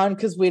move on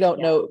because we don't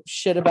know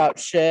shit about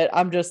shit.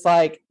 I'm just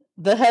like,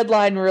 the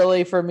headline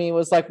really for me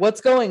was like,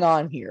 what's going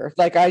on here?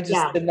 Like, I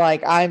just been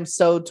like, I'm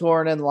so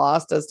torn and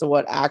lost as to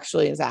what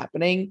actually is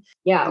happening.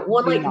 Yeah.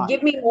 Well, like,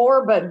 give me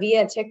more, but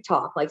via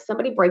TikTok. Like,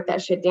 somebody break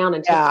that shit down.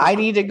 And yeah, I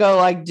need to go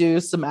like do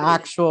some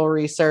actual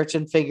research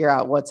and figure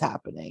out what's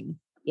happening.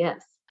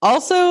 Yes.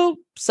 Also,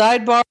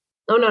 sidebar.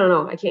 Oh,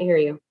 no. I can't hear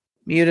you.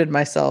 Muted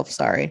myself.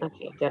 Sorry.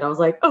 Okay, good. I was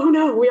like, oh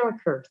no, we are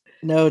cursed.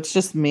 No, it's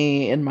just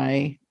me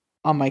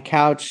on my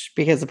couch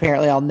because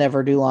apparently I'll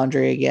never do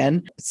laundry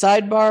again.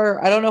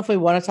 Sidebar, I don't know if we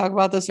want to talk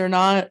about this or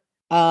not.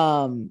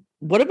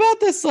 What about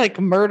this like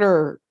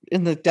murder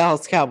in the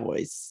Dallas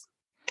Cowboys?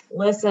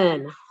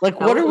 Listen, like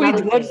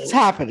what's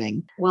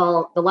happening?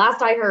 Well, the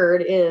last I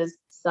heard is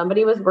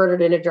somebody was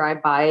murdered in a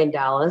drive-by in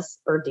Dallas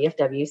or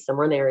DFW,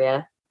 somewhere in the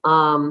area.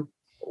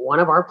 One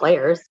of our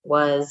players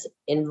was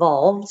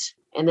involved.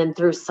 And then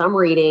through some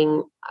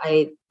reading,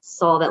 I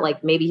saw that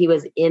like maybe he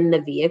was in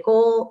the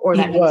vehicle or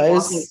that he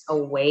was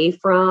walking away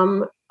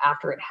from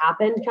after it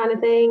happened kind of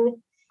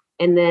thing.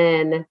 And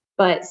then,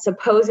 but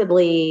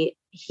supposedly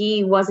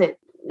he wasn't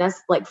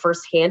like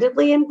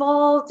first-handedly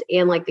involved.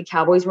 And like the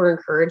Cowboys were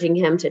encouraging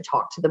him to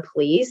talk to the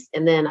police.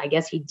 And then I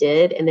guess he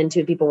did. And then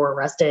 2 people were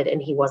arrested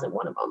and he wasn't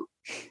one of them.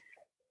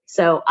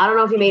 So I don't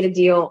know if he made a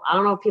deal. I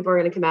don't know if people are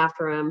going to come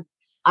after him.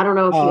 I don't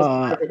know if he was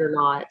private or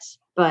not,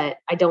 but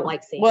I don't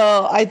like seeing it.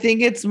 I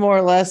think it's more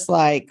or less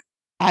like,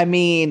 I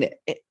mean,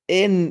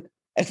 I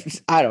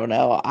don't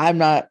know. I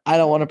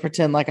don't want to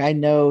pretend like I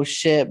know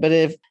shit,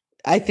 but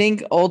I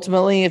think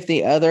ultimately if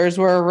the others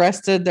were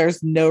arrested,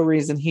 there's no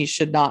reason he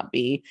should not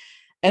be.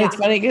 And it's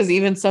funny because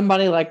even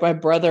somebody like my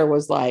brother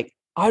was like,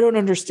 I don't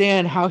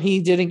understand how he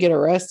didn't get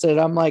arrested.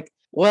 I'm like,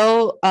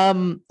 well,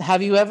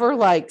 have you ever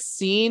like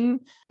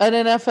seen an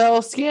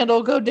NFL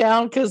scandal go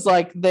down? Cause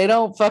like they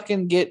don't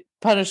fucking get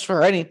punished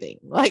for anything.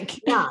 Like,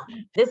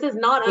 this is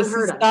not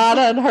unheard of. Not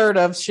unheard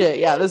of shit.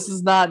 Yeah, this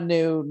is not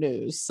new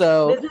news.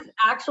 So this is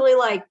actually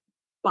like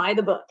by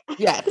the book.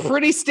 Yeah,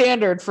 pretty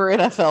standard for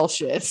NFL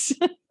shit.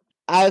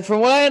 From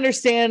what I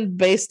understand,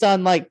 based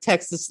on like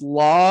Texas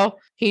law,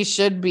 he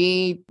should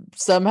be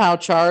somehow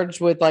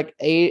charged with like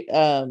aid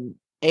and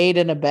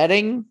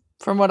abetting,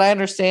 from what I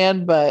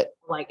understand, but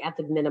like at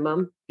the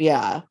minimum.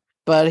 Yeah.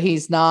 But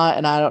he's not,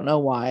 and I don't know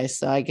why.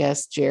 So I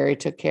guess Jerry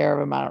took care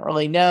of him. I don't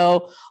really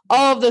know.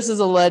 All of this is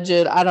alleged.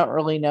 I don't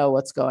really know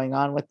what's going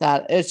on with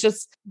that. It's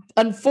just,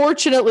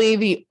 unfortunately,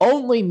 the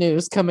only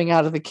news coming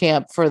out of the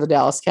camp for the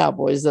Dallas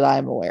Cowboys that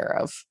I'm aware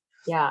of.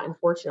 Yeah,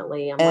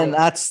 unfortunately.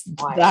 That's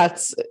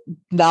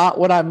not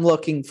what I'm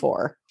looking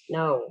for.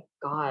 No,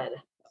 God.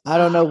 I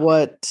don't know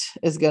what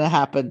is going to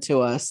happen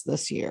to us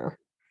this year.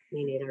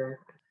 Me neither.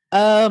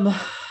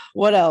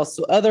 What else?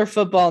 Other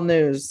football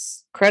news.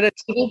 Credit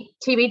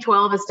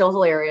TB12 is still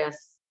hilarious.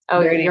 Oh,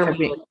 you're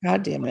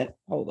God damn it.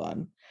 Hold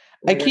on.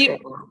 I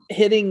keep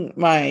hitting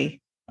my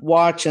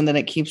watch and then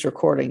it keeps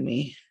recording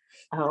me.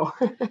 Oh.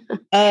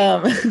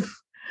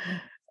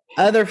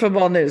 Other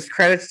football news.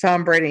 Credit to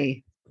Tom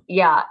Brady.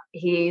 Yeah,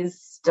 he's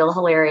still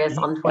hilarious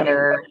on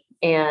Twitter.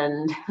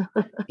 And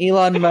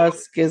Elon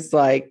Musk is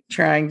like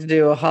trying to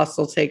do a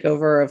hostile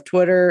takeover of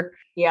Twitter.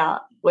 Yeah,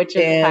 which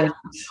is kind of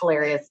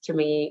hilarious to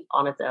me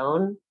on its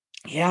own.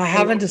 Yeah, I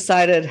haven't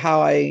decided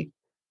how I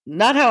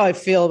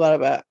feel about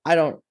it, but I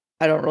don't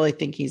really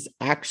think he's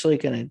actually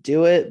going to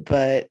do it,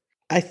 but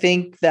I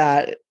think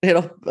that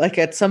it'll like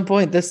at some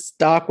point this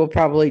stock will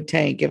probably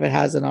tank if it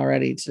hasn't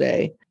already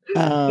today.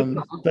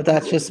 But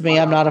that's just me.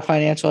 I'm not a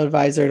financial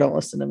advisor. Don't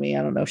listen to me.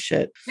 I don't know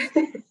shit.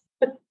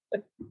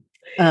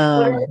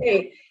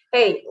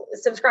 Hey,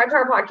 subscribe to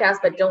our podcast,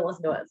 but don't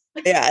listen to us.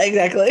 Yeah,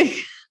 exactly.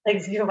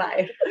 Thanks.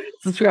 Goodbye.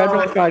 Subscribe to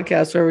our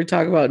podcast where we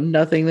talk about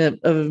nothing of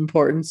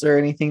importance or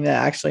anything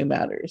that actually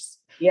matters.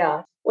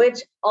 Yeah. Which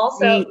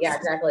also, yeah,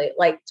 exactly.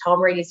 Like Tom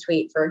Brady's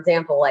tweet, for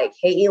example, like,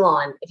 hey,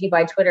 Elon, if you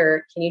buy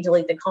Twitter, can you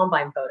delete the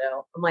combine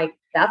photo? I'm like,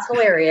 that's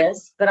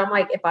hilarious. But I'm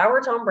like, if I were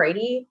Tom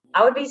Brady,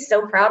 I would be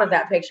so proud of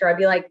that picture. I'd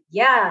be like,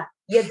 yeah,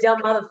 you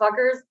dumb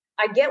motherfuckers.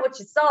 I get what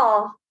you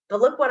saw,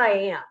 but look what I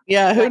am.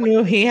 Yeah, who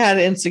knew he had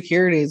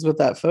insecurities with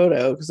that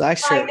photo? Because I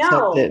sure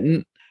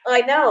didn't.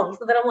 I know.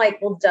 So then I'm like,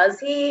 well, does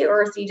he,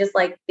 or is he just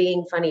like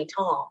being funny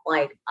Tom?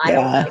 Like, I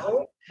don't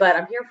know, but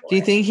I'm here for it. Do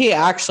you think he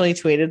actually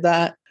tweeted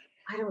that?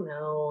 I don't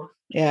know.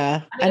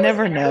 Yeah, I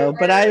never know,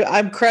 but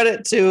I'm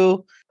credit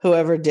to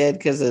whoever did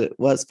because it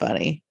was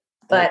funny.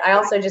 But I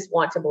also just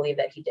want to believe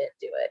that he did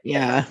do it.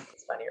 Yeah,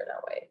 it's funnier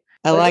that way.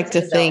 I like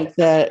to think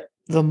that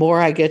the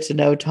more I get to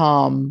know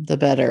Tom, the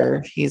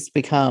better he's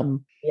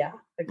become. Yeah,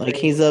 agreed. Like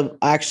he's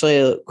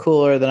actually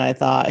cooler than I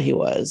thought he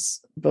was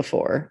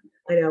before.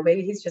 I know,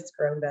 maybe he's just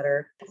grown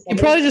better. He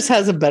probably just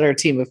has a better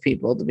team of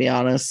people, to be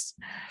honest.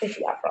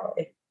 Yeah,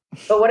 probably.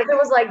 But what if it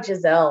was like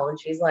Giselle and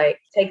she's like,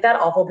 take that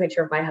awful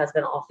picture of my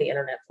husband off the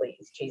internet,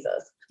 please,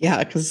 Jesus.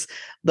 Yeah, because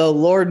the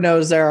Lord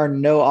knows there are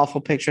no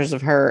awful pictures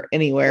of her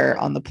anywhere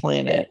on the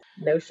planet.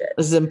 No shit.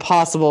 It's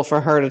impossible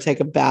for her to take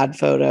a bad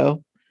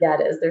photo. Yeah,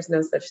 it is. There's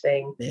no such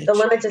thing. Bitch. The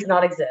limit does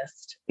not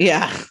exist.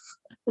 Yeah.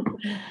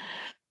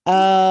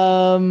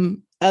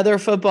 Other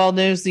football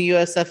news, the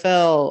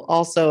USFL,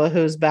 also a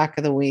Who's Back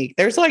of the Week.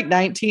 There's like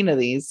 19 of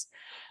these.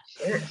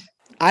 Sure.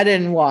 I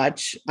didn't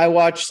watch. I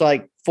watched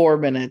like 4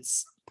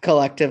 minutes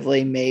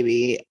collectively,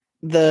 maybe.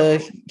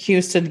 The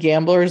Houston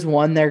Gamblers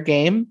won their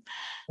game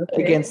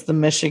against the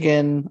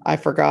Michigan. I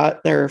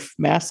forgot their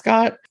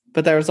mascot,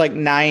 but there was like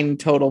 9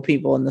 total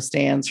people in the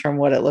stands from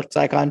what it looked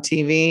like on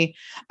TV.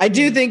 I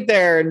do think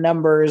their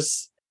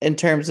numbers in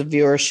terms of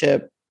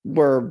viewership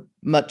were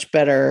much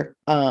better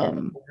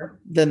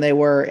than they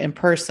were in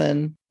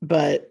person,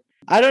 but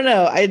I don't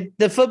know.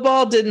 The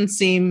football didn't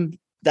seem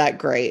that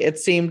great. It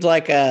seemed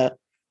like a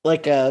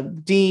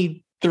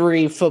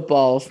D3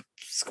 football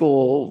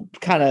school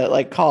kind of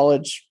like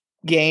college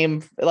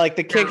game. Like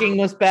the kicking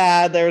was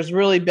bad. There was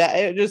really bad.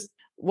 It just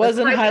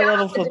wasn't high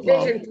level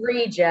football. Division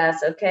 3,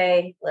 Jess.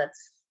 Okay,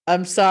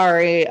 I'm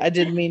sorry. I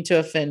didn't mean to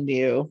offend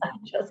you. I'm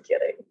just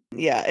kidding.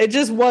 Yeah, it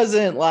just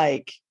wasn't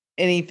like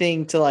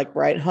anything to like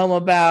write home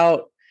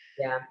about.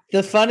 Yeah.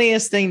 The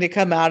funniest thing to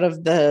come out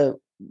of the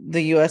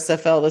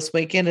USFL this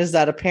weekend is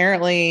that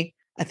apparently,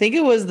 I think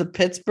it was the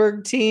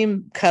Pittsburgh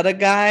team cut a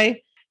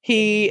guy.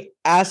 He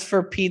asked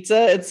for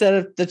pizza instead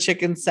of the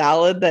chicken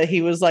salad that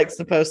he was like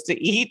supposed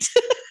to eat,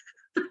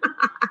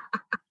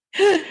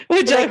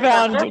 which I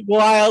found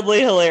wildly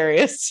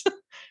hilarious.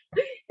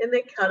 And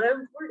they cut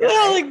him.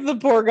 Yeah, like the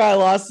poor guy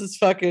lost his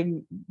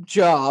fucking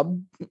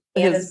job,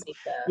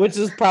 which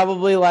is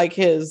probably like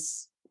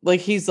his. Like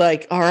he's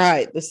like, all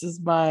right, this is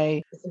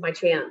my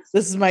chance.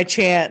 This is my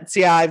chance.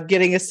 Yeah, I'm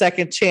getting a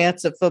second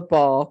chance at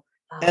football.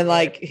 And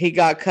like he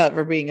got cut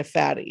for being a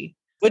fatty.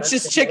 Which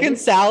is chicken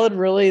salad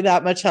really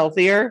that much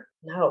healthier?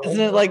 No.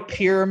 Isn't it like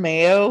pure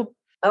mayo?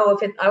 Oh,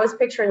 I was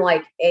picturing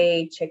like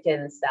a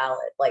chicken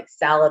salad, like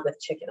salad with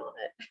chicken on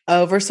it.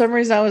 Oh, for some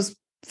reason I was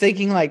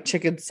thinking like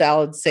chicken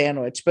salad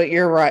sandwich, but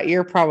you're right.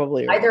 You're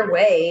probably right.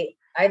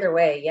 Either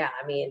way, yeah.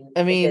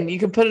 I mean, you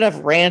can put enough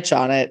ranch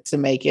on it to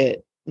make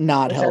it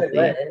not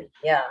healthy.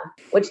 Yeah.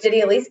 Which did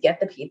he at least get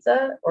the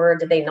pizza, or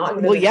did they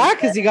not? Well, yeah,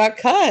 because he got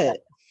cut.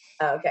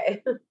 Oh,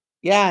 okay.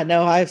 Yeah,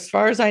 no. As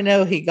far as I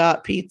know, he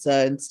got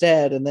pizza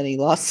instead, and then he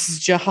lost his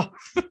job.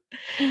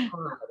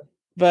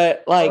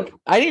 But like,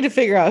 I need to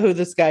figure out who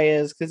this guy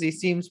is because he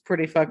seems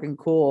pretty fucking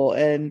cool,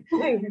 and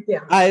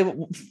yeah.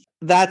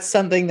 That's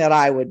something that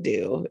I would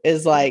do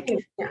is like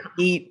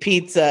eat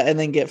pizza and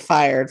then get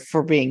fired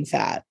for being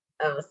fat.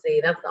 Oh,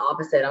 see, that's the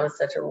opposite. I was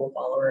such a rule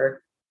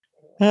follower.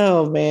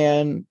 Oh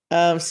man.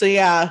 So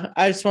yeah,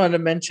 I just wanted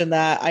to mention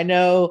that. I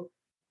know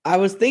I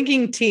was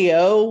thinking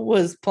T.O.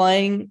 was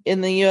playing in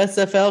the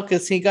USFL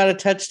because he got a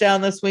touchdown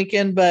this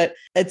weekend, but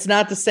it's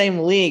not the same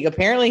league.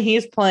 Apparently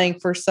he's playing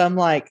for some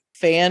like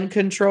fan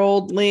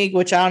controlled league,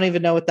 which I don't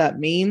even know what that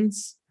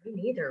means. Me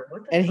neither.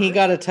 And he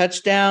got a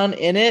touchdown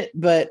in it,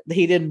 but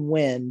he didn't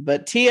win.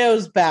 But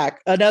T.O.'s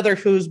back. Another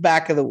Who's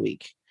Back of the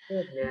Week.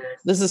 Goodness.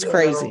 This is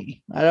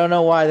crazy. I don't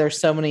know why there's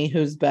so many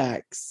Who's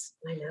Backs.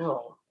 I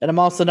know. And I'm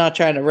also not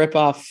trying to rip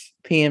off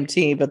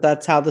PMT, but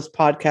that's how this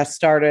podcast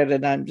started,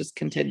 and I'm just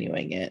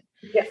continuing it.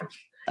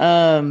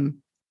 Yeah.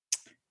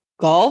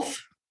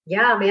 Golf?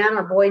 Yeah, man.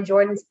 Our boy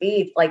Jordan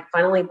Spieth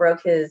finally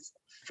broke his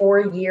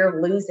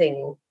 4-year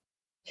losing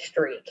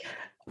streak.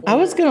 I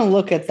was going to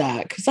look at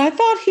that because I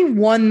thought he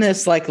won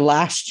this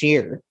last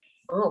year.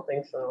 I don't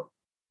think so.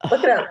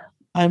 Look it up.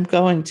 I'm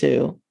going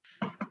to.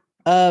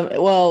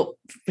 Well,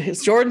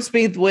 Jordan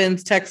Spieth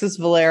wins Texas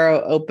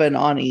Valero Open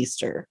on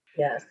Easter.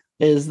 Yes.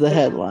 Is the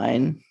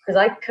headline. Because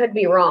I could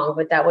be wrong,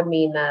 but that would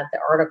mean that the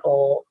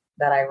article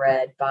that I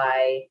read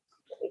let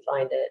me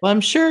find it. Well,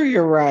 I'm sure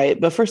you're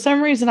right, but for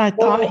some reason I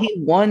thought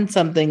he won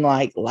something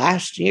like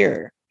last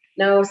year.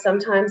 No,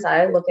 sometimes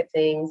I look at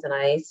things and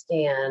I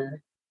stand.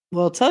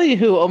 Well, I'll tell you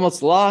who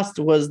almost lost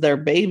was their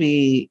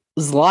baby's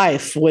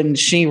life when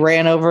she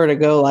ran over to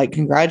go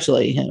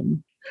congratulate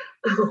him.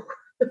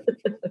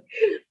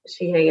 Is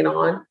she hanging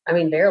on? I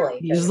mean, barely.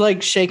 He's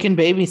like shaken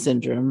baby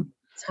syndrome.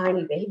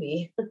 Tiny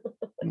baby.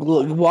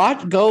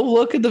 Go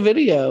look at the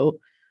video.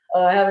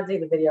 Oh, I haven't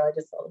seen the video. I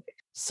just saw the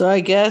picture. So I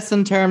guess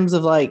in terms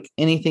of like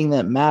anything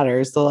that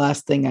matters, the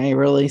last thing I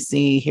really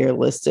see here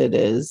listed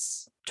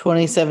is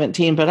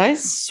 2017. But I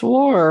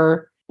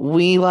swore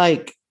we I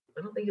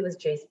don't think it was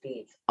Chase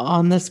Beats.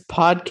 On this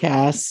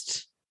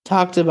podcast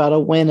talked about a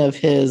win of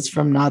his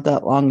from not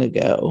that long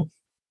ago.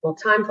 Well,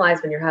 time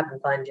flies when you're having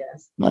fun,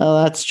 Jess.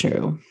 Well, that's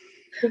true.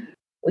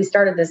 We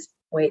started this.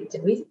 Wait,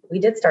 did we? We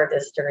did start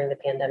this during the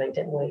pandemic,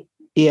 didn't we?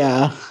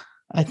 Yeah,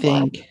 I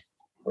think.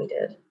 We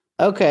did.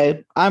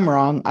 Okay, I'm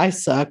wrong. I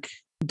suck.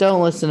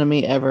 Don't listen to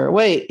me ever.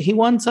 Wait, he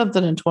won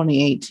something in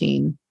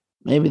 2018.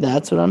 Maybe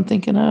that's what I'm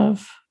thinking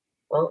of.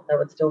 Well, that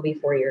would still be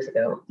 4 years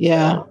ago.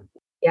 Yeah.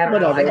 Yeah, I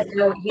don't know. I just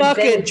know Fuck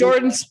it.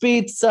 Jordan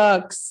Speed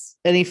sucks.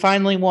 And he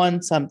finally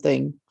won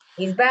something.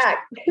 He's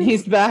back.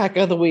 He's back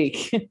of the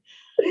week.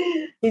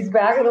 He's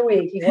back of the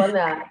week. He won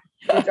that.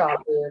 Good job,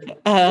 dude. New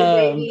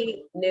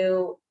baby,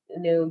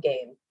 new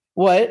game.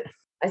 What?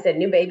 I said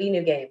new baby,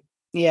 new game.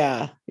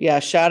 Yeah. Yeah.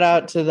 Shout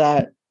out to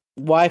that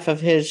wife of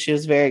his. She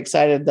was very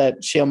excited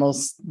that she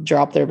almost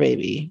dropped their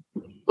baby.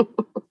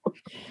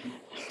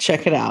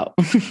 Check it out.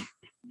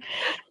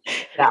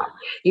 Yeah.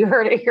 You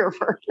heard it here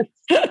first.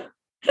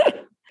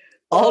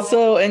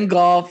 Also in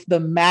golf, the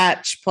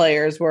match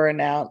players were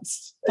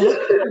announced.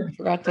 I'm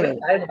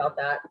excited about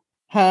that.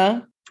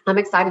 Huh? I'm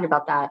excited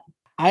about that.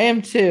 I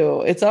am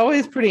too. It's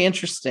always pretty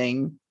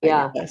interesting.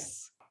 Yeah.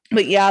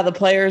 But yeah, the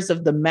players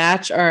of the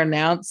match are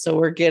announced. So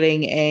we're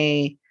getting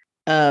a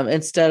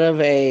instead of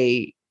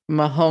a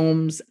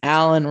Mahomes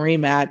Allen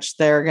rematch,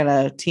 they're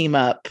gonna team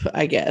up,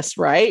 I guess,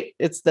 right?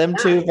 It's them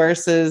two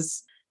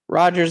versus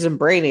Rodgers and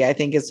Brady, I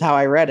think is how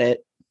I read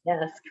it.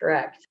 Yes,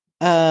 correct.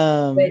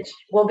 Which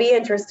will be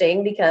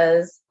interesting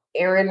because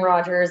Aaron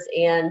Rodgers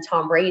and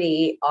Tom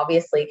Brady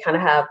obviously kind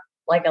of have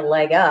like a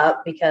leg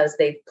up because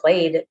they've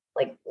played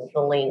like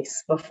the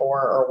links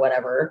before or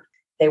whatever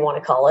they want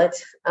to call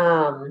it.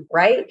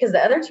 Right? Because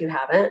the other two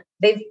haven't.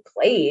 They've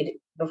played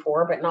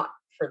before, but not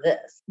for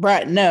this.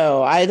 Right.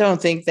 No, I don't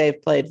think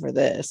they've played for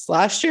this.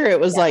 Last year it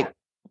was like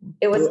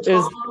it was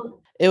Tom.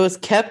 It was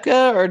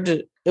Koepka or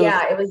it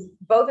was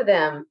both of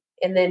them.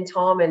 And then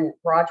Tom and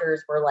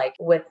Rodgers were like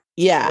with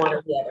one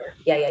or the other.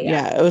 Yeah.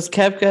 Yeah, it was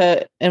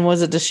Koepka and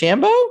was it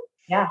DeChambeau?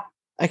 Yeah.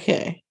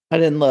 Okay. I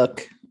didn't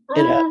look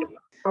it up.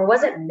 Or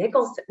was it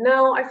Mickelson?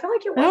 No, I feel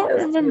like it was. I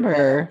don't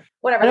remember.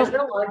 Whatever. There's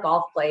been a lot of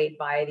golf played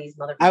by these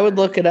motherfuckers. I would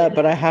look it up,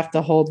 but I have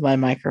to hold my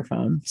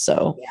microphone.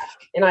 So yeah.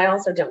 And I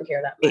also don't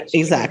care that much.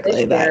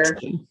 Exactly.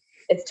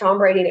 It's Tom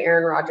Brady and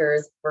Aaron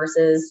Rodgers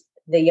versus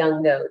the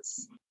young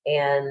goats.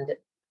 And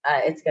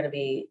it's going to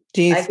be.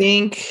 Do you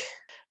think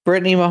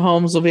Brittany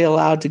Mahomes will be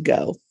allowed to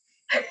go?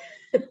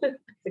 That's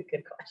a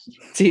good question.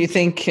 Do you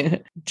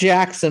think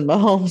Jackson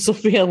Mahomes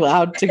will be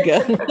allowed to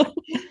go?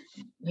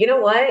 You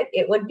know what?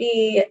 It would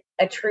be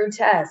a true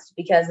test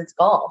because it's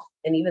golf.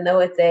 And even though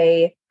it's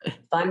a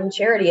fun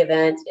charity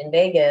event in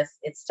Vegas,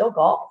 it's still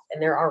golf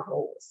and there are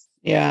rules.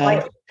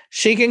 Yeah.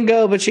 She can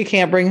go, but she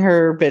can't bring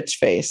her bitch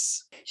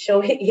face.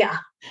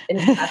 And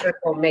Patrick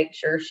will make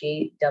sure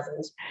she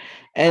doesn't.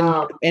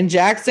 And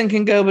Jackson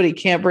can go, but he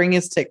can't bring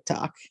his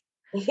TikTok.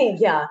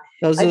 Yeah.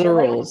 Those are the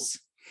rules.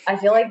 I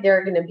feel like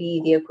they're going to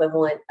be the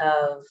equivalent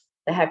of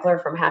the heckler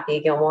from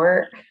Happy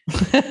Gilmore.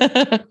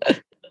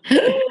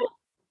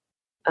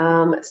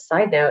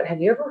 Side note,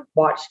 have you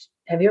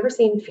ever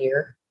seen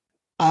Fear?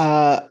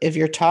 If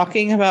you're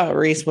talking about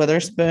Reese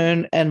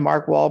Witherspoon and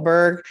Mark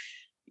Wahlberg,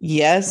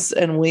 yes,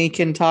 and we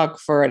can talk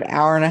for an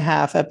hour and a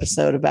half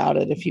episode about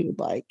it if you would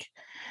like.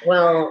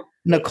 Well,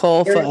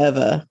 Nicole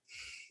forever.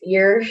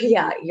 You're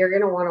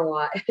gonna want to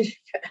watch.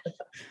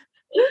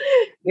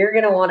 You're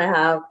gonna want to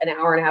have an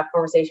hour and a half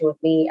conversation with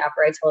me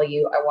after I tell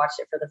you I watched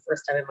it for the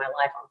first time in my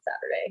life on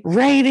Saturday.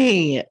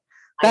 Rating.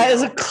 That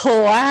is a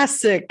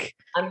classic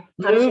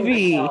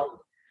movie.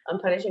 I'm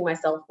punishing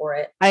myself for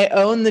it. I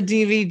own the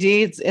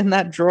DVD. It's in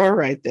that drawer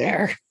right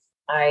there.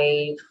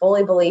 I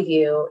fully believe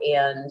you.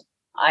 And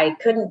I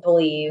couldn't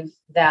believe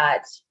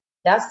that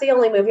that's the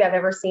only movie I've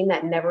ever seen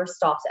that never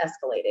stops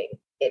escalating.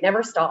 It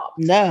never stopped.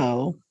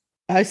 No,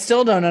 I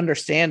still don't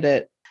understand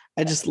it.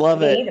 I just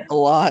love it a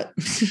lot.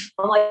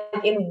 I'm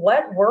like, in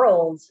what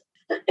world?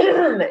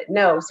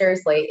 No,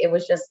 seriously. It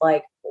was just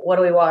like, what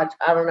do we watch?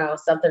 I don't know,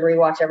 something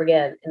rewatch ever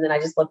again. And then I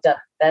just looked up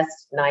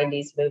best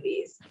 90s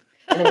movies.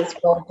 And then we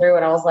scrolled through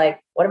and I was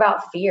like, what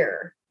about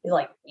Fear? He's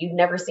like, you've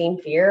never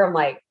seen Fear? I'm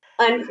like,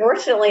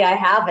 unfortunately, I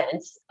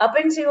haven't. Up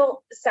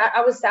until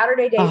I was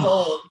Saturday days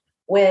old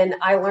when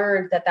I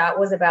learned that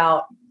was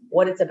about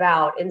what it's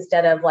about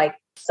instead of like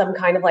some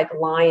kind of like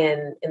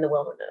lion in the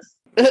wilderness.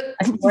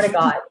 I swear to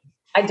God.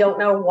 I don't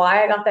know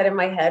why I got that in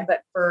my head,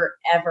 but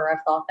forever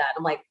I've thought that.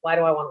 I'm like, why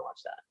do I want to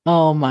watch that?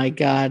 Oh my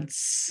God.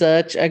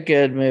 Such a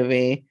good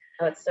movie.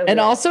 Oh, it's so and good.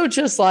 Also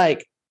just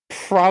like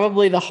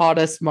probably the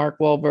hottest Mark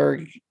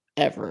Wahlberg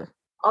ever.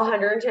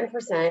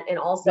 110%. And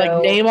also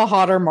like name a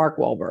hotter Mark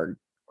Wahlberg.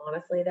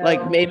 honestly, though.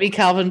 Like maybe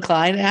Calvin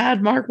Klein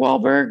ad Mark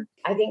Wahlberg.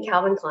 I think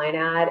Calvin Klein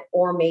ad,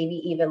 or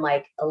maybe even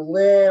like a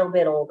little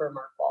bit older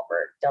Mark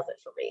Wahlberg does it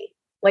for me.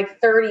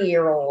 Like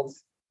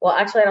 30-year-olds. Well,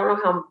 actually, I don't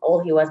know how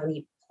old he was when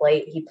he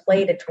played. He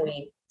played a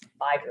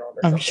 25-year-old.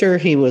 I'm sure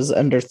he was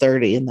under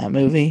 30 in that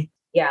movie.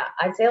 Yeah,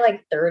 I'd say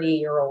like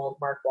 30-year-old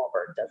Mark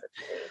Wahlberg does it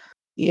for me.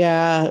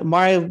 Yeah,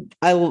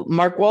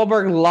 Mark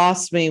Wahlberg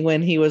lost me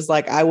when he was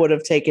like, I would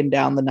have taken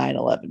down the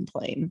 9/11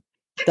 plane.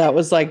 That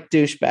was like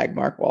douchebag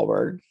Mark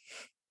Wahlberg.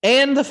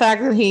 And the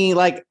fact that he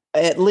like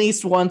at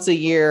least once a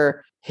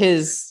year,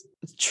 his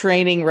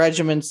training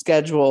regimen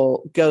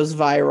schedule goes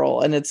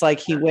viral. And it's like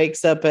he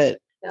wakes up at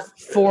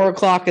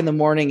 4:00 in the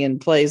morning and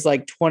plays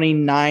like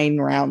 29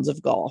 rounds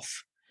of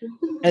golf.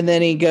 And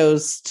then he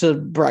goes to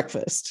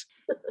breakfast.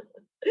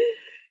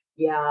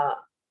 Yeah.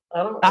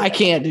 I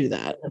can't do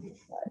that.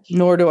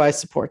 Nor do I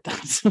support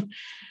that.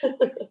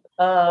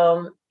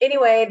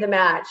 Anyway, the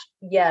match.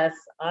 Yes,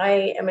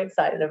 I am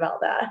excited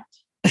about that.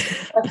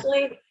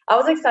 Actually, I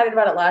was excited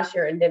about it last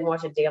year and didn't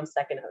watch a damn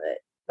second of it.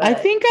 I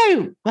think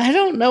I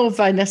don't know if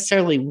I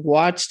necessarily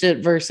watched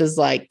it versus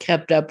like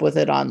kept up with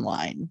it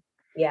online.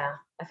 Yeah,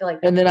 I feel like.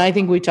 And then I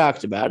think we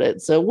talked about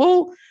it. So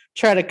we'll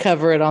try to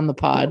cover it on the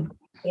pod.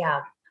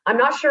 Yeah. I'm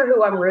not sure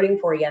who I'm rooting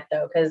for yet,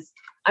 though, because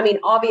I mean,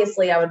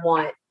 obviously, I would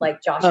want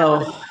like Josh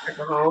Allen and Patrick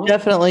Mahomes.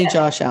 Definitely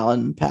Josh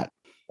Allen, Pat.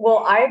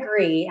 Well, I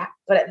agree,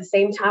 but at the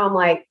same time, I'm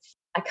like,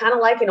 I kind of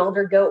like an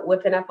older goat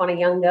whipping up on a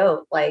young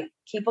goat. Like,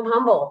 keep them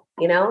humble,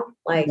 you know?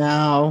 Like,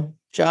 no,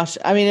 Josh.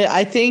 I mean,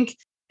 I think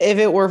if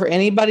it were for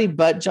anybody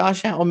but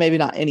Josh Allen, well, maybe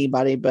not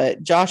anybody,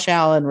 but Josh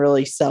Allen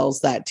really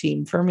sells that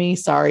team for me.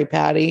 Sorry,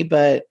 Patty,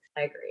 but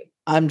I agree.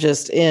 I'm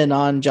just in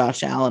on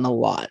Josh Allen a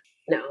lot.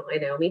 No, I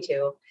know, me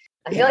too.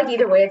 I feel like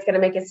either way, it's going to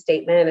make a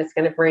statement. It's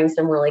going to bring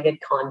some really good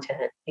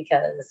content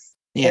because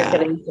there's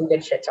going to be some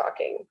good shit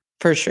talking.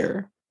 For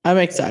sure. I'm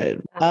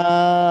excited.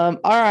 All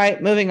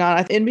right, moving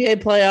on.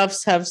 NBA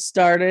playoffs have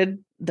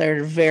started.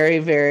 They're very,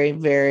 very,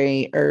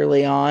 very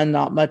early on.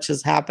 Not much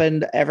has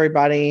happened.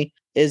 Everybody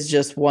is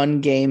just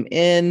one game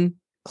in.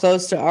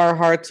 Close to our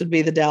hearts would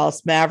be the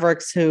Dallas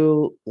Mavericks,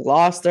 who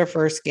lost their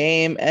first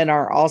game and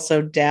are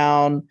also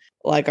down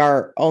like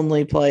our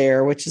only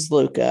player, which is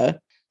Luka.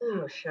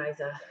 Oh,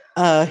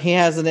 shiza. He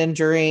has an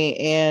injury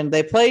and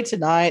they play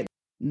tonight.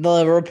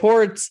 The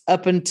reports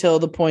up until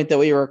the point that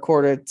we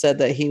recorded said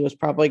that he was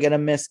probably going to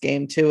miss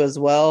game 2 as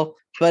well.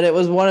 But it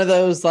was one of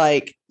those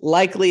like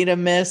likely to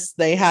miss.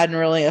 They hadn't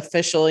really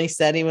officially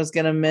said he was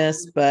going to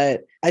miss.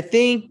 But I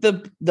think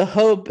the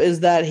hope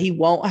is that he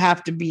won't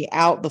have to be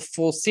out the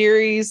full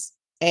series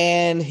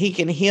and he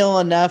can heal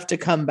enough to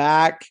come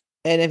back.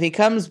 And if he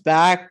comes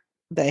back,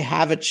 they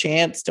have a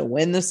chance to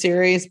win the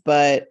series.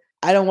 But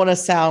I don't want to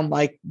sound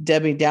like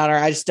Debbie Downer.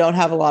 I just don't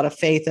have a lot of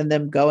faith in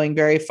them going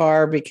very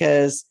far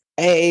because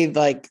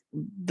like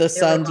the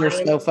Suns are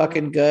so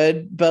fucking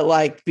good, but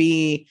like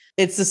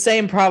it's the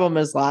same problem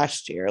as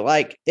last year,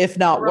 like if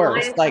not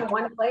worse. Like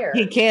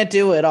he can't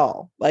do it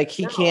all. Like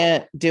he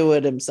can't do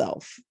it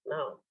himself.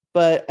 No.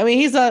 But I mean,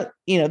 he's not,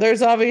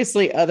 there's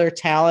obviously other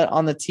talent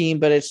on the team,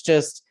 but it's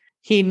just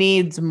he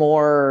needs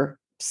more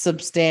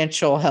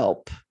substantial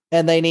help.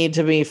 And they need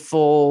to be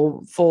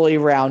fully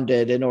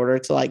rounded in order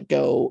to like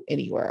go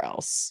anywhere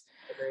else.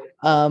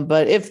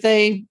 But if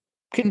they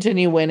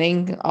continue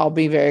winning, I'll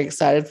be very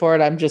excited for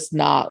it. I'm just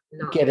not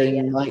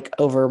getting like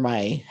over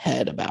my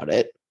head about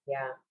it.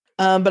 Yeah.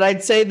 But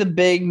I'd say the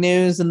big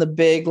news and the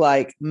big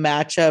like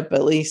matchup,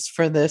 at least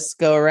for this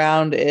go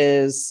around,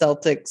 is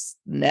Celtics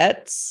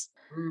Nets.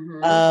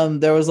 Mm-hmm.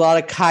 There was a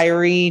lot of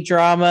Kyrie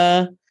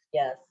drama.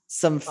 Yes.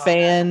 Some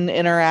fan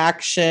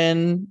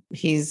interaction.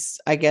 He's,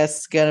 I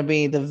guess, going to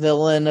be the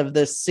villain of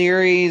this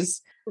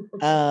series.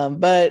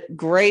 But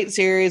great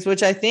series,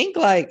 which I think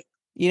like,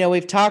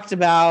 we've talked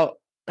about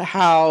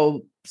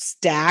how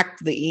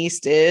stacked the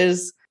East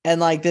is. And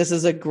like, this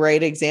is a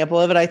great example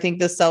of it. I think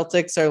the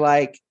Celtics are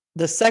like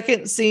the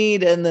 2nd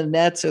seed and the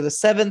Nets are the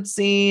 7th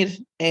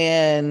seed.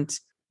 And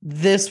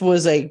this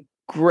was a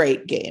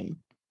great game.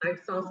 I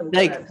saw some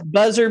like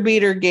buzzer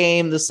beater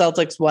game. The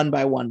Celtics won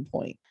by 1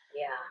 point.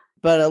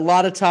 But a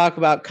lot of talk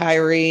about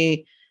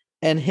Kyrie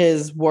and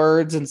his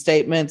words and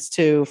statements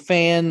to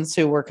fans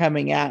who were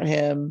coming at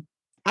him.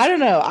 I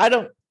don't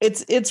know.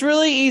 It's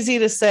really easy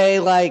to say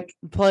like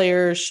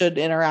players should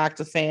interact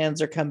with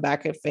fans or come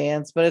back at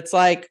fans, but it's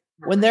like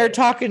when they're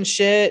talking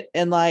shit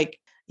and like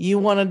you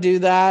want to do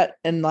that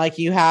and like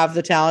you have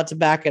the talent to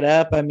back it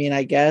up. I mean,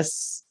 I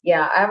guess.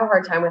 Yeah, I have a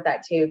hard time with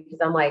that too because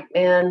I'm like,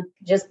 man,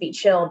 just be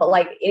chill. But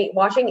like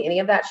watching any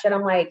of that shit,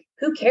 I'm like,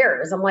 who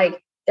cares? I'm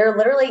like,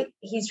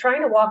 he's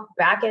trying to walk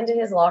back into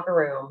his locker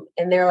room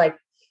and they're like,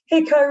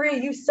 hey,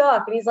 Kyrie, you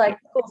suck. And he's like,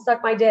 cool,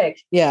 suck my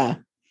dick. Yeah.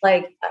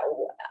 Like,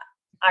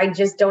 I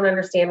just don't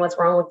understand what's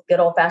wrong with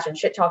good old fashioned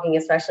shit talking,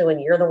 especially when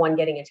you're the one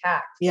getting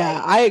attacked. Yeah,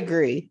 like, I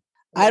agree.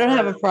 I don't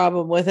have a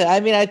problem with it. I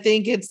mean, I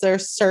think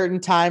there's certain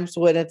times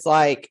when it's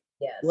like,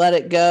 let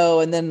it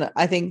go. And then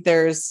I think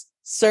there's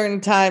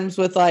certain times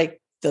with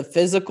like the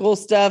physical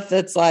stuff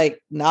that's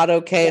like not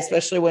okay,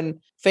 especially when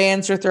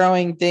fans are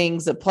throwing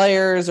things at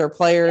players or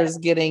players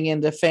getting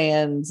into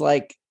fans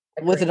like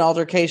with an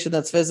altercation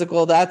that's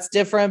physical. That's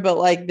different. But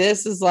like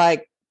this is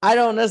like, I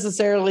don't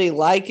necessarily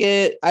like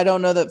it. I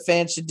don't know that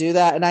fans should do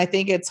that. And I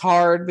think it's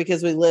hard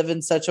because we live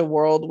in such a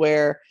world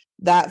where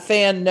that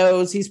fan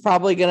knows he's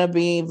probably going to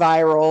be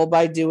viral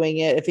by doing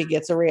it if he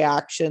gets a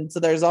reaction. So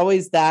there's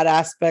always that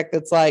aspect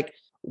that's like,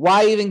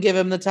 why even give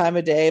him the time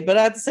of day? But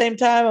at the same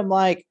time, I'm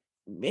like,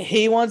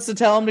 he wants to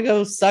tell him to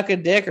go suck a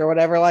dick or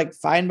whatever, like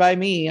fine by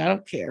me. I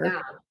don't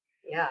care.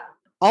 Yeah.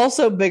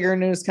 Also, bigger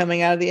news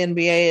coming out of the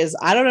NBA is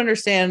I don't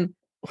understand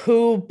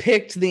who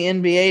picked the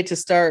NBA to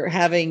start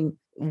having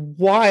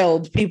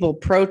wild people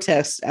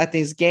protest at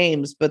these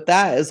games, but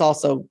that is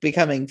also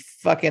becoming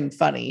fucking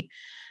funny.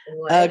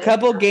 A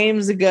couple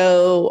games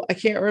ago, I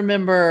can't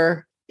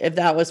remember if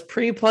that was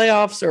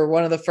pre-playoffs or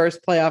one of the first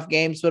playoff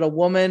games, but a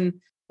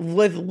woman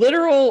with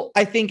literal,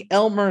 I think,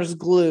 Elmer's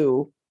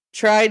glue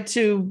tried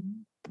to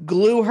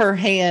glue her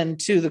hand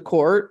to the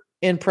court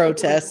in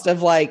protest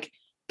of like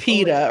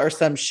PETA or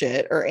some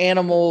shit or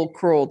animal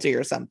cruelty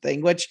or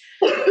something, which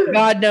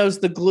God knows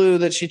the glue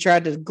that she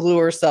tried to glue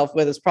herself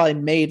with is probably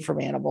made from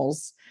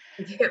animals.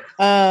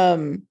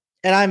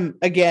 And I'm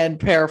again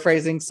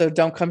paraphrasing, so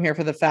don't come here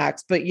for the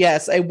facts. But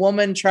yes, a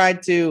woman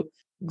tried to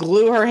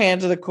glue her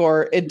hand to the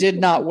court. It did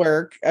not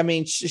work. I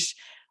mean,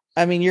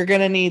 you're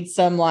gonna need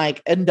some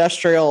like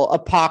industrial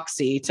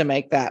epoxy to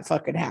make that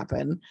fucking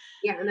happen.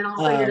 Yeah, and then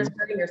also you're just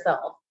hurting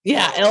yourself.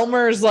 Yeah,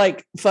 Elmer's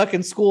like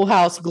fucking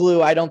schoolhouse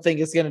glue. I don't think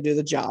is gonna do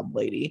the job,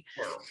 lady.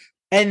 No.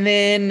 And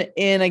then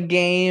in a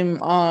game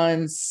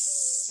on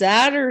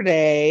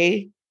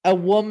Saturday, a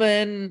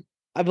woman,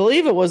 I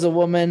believe it was a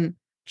woman,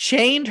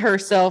 chained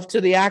herself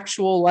to the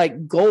actual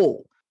like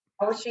goal.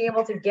 How was she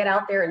able to get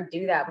out there and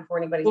do that before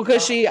anybody?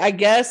 Because she, I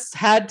guess,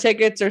 had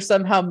tickets or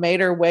somehow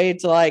made her way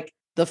to like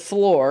the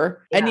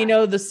floor. Yeah. And you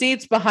know, the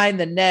seats behind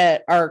the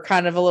net are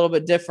kind of a little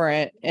bit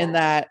different in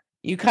that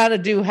you kind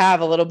of do have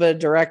a little bit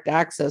of direct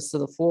access to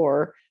the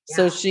floor. Yeah.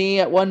 So she,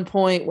 at one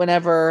point,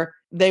 whenever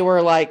they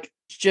were like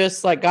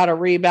just like got a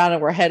rebound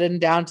and were heading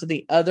down to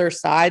the other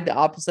side, the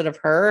opposite of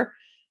her,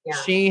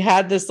 she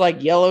had this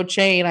like yellow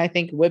chain, I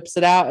think, whips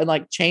it out and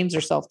like chains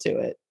herself to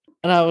it.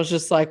 And I was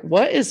just like,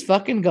 what is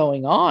fucking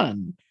going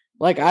on?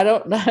 Like, I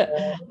don't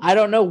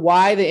know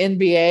why the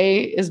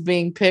NBA is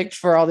being picked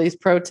for all these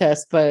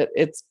protests, but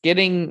it's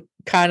getting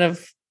kind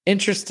of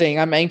interesting.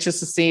 I'm anxious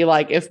to see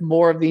like if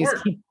more of these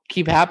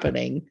keep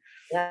happening.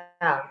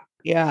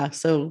 Yeah.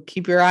 So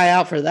keep your eye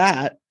out for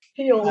that.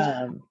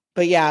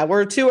 But yeah,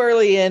 we're too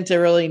early in to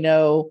really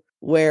know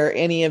where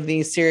any of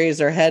these series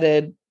are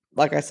headed.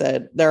 Like I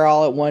said, they're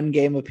all at one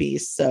game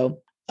apiece. So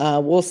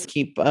we'll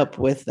keep up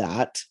with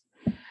that.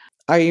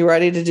 Are you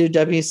ready to do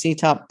WC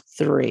top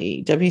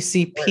 3?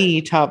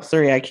 WCP top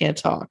 3. I can't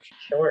talk.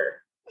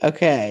 Sure.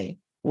 Okay.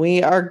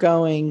 We are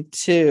going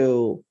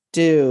to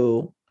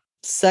do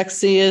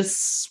sexiest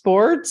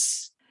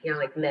sports. Yeah,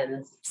 like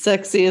men's.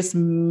 Sexiest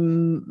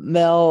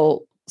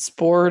male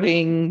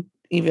sporting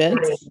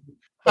events.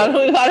 I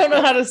don't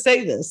know how to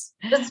say this.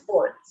 The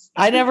sports.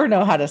 I never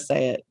know how to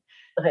say it.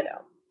 I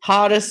know.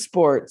 Hottest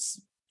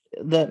sports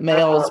that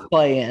males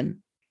play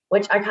in.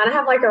 Which I kind of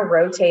have like a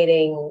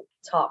rotating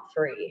top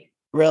 3.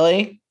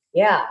 Really?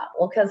 Yeah.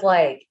 Well, because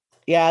like.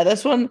 Yeah,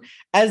 this one,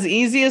 as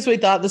easy as we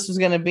thought this was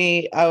going to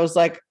be, I was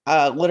like,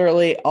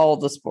 literally all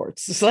the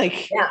sports. It's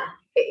like. Yeah.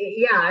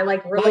 I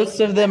like really. Most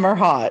of them are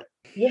hot.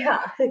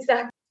 Yeah,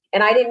 exactly.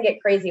 And I didn't get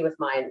crazy with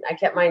mine. I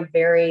kept mine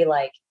very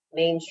like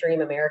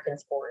mainstream American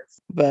sports.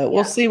 But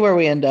we'll see where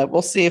we end up.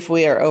 We'll see if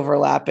we are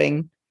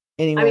overlapping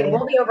anyway. I mean,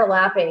 we'll be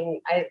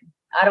overlapping. I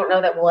don't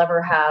know that we'll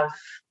ever have,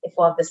 if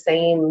we'll have the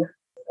same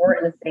sport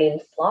in the same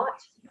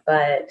slot,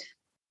 but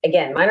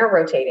again, mine are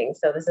rotating.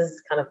 So this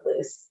is kind of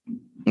loose.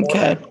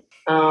 Okay.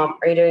 Are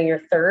you doing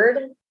your third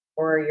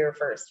or your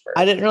first?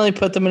 I didn't really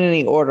put them in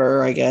any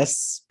order, I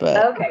guess,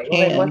 but okay.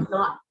 Well, then let's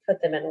not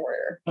put them in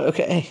order.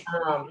 Okay.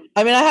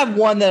 I mean, I have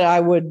one that I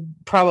would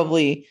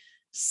probably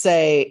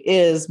say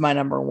is my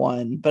number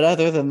 1, but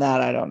other than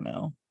that, I don't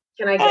know.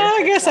 Can I guess?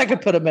 I guess I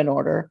could put them in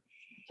order.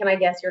 Can I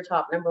guess your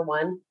top number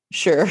 1?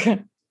 Sure.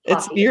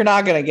 You're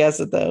not going to guess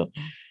it though.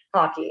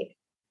 Hockey.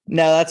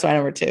 No, that's my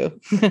number 2.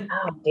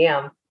 Oh,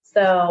 damn.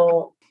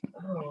 So,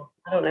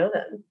 I don't know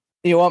then.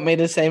 You want me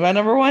to say my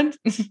number 1?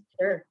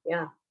 Sure.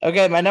 Yeah.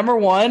 Okay. My number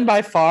 1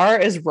 by far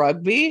is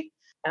rugby.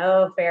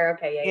 Oh, fair.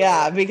 Okay.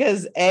 Yeah.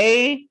 Because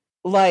A,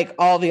 like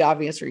all the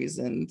obvious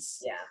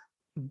reasons. Yeah.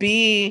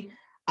 B,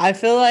 I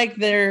feel like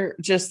they're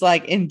just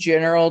like in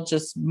general,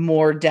 just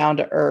more down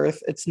to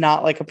earth. It's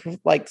not like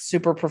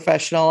super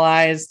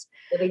professionalized.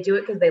 Yeah, they do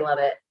it because they love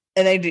it.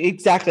 And they do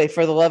exactly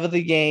for the love of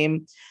the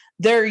game.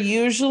 They're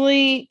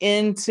usually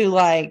into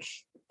like,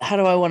 how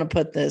do I want to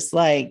put this?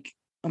 Like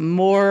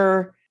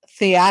more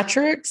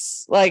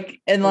theatrics,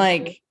 like and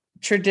like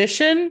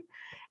tradition.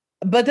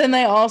 But then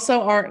they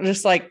also aren't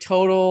just like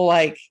total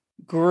like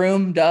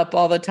groomed up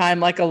all the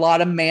time. Like a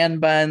lot of man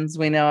buns.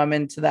 We know I'm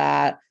into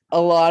that.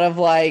 A lot of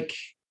like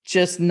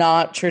just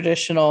not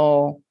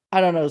traditional,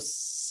 I don't know,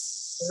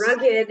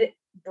 Rugged,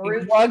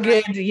 brute,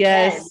 rugged,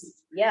 yes. men.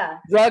 Yeah.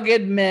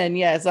 Rugged men,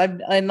 yes.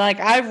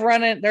 I've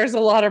run it. There's a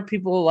lot of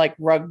people like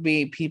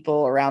rugby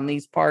people around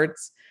these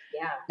parts.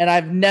 Yeah. And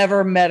I've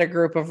never met a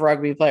group of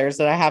rugby players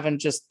that I haven't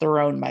just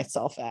thrown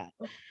myself at.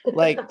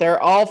 Like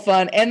they're all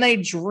fun and they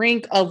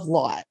drink a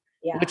lot,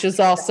 which is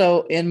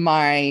also in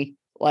my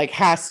like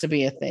has to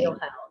be a thing.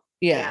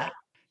 Yeah.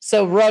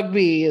 So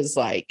rugby is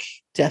like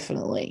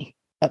definitely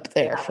up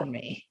there for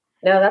me.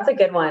 No, that's a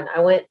good one. I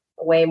went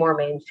way more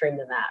mainstream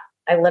than that.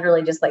 I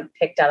literally just like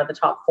picked out of the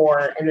top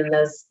 4 and then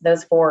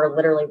those 4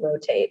 literally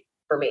rotate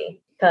for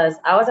me because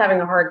I was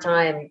having a hard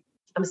time.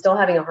 I'm still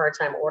having a hard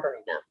time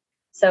ordering them.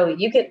 So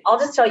I'll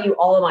just tell you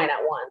all of mine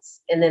at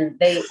once and then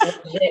they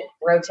legit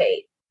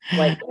rotate.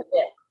 Like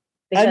legit.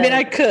 I mean,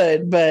 I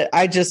could, but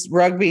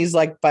rugby's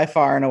like by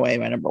far and away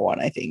my number 1,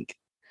 I think.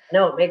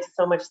 No, it makes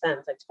so much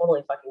sense. I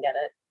totally fucking get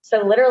it.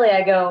 So literally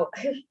I go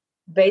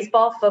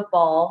baseball,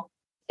 football,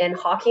 and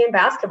hockey and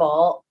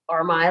basketball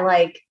are my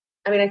like,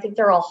 I mean, I think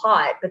they're all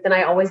hot, but then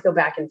I always go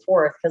back and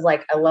forth because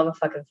like I love a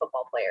fucking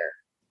football player.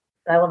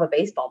 But I love a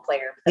baseball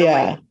player.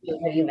 Yeah.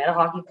 Like, have you met a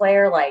hockey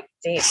player? Like,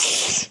 damn.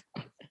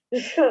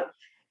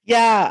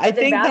 Yeah, I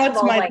think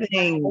that's my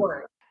thing.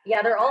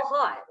 Yeah, they're all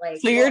hot. Like,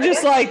 so you're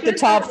just like the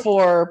top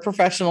 4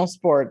 professional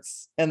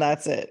sports, and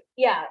that's it.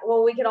 Yeah.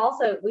 Well, we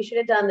should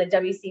have done the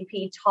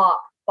WCP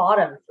top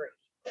bottom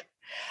 3.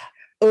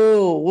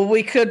 Oh, well,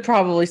 we could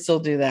probably still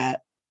do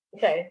that.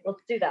 Okay,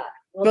 let's do that.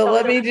 But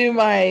let me do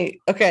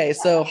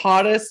so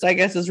hottest, I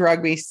guess, is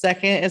rugby.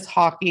 Second is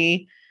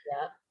hockey.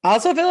 Yeah. I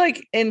also feel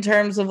like in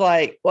terms of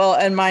like,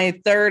 and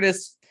my third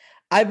is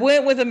I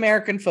went with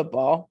American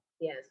football.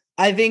 Yes.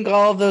 I think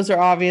all of those are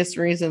obvious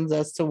reasons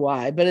as to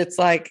why, but it's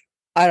like,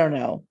 I don't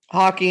know.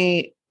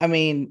 Hockey, I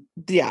mean,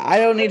 yeah, I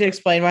don't need to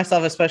explain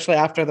myself, especially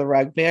after the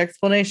rugby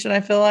explanation,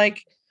 I feel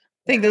like.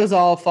 I think those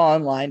all fall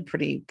in line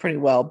pretty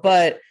well,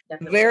 but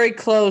definitely. Very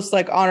close,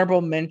 like honorable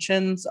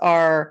mentions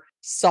are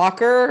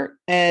soccer,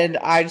 and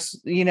I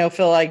just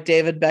feel like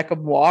David Beckham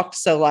walked,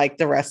 so like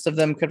the rest of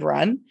them could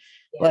run.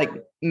 Yeah. Like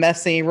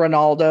Messi,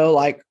 Ronaldo,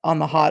 like on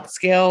the hot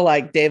scale,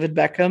 like David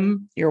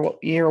Beckham,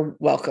 you're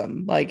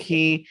welcome. Like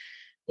he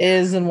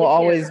is and will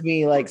always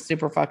be like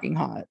super fucking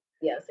hot.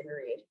 Yes,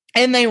 agreed.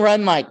 And they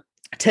run like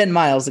 10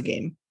 miles a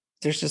game.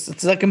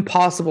 It's like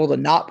impossible to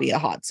not be a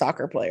hot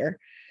soccer player.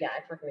 Yeah,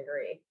 I fucking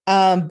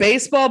agree.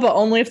 Baseball, but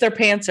only if their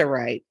pants are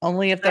right.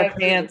 Only if their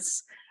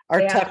pants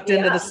are tucked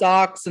into the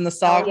socks and the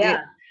sock.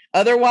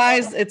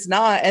 Otherwise, it's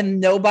not. And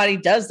nobody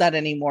does that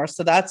anymore.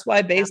 So that's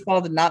why baseball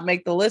did not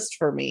make the list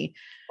for me.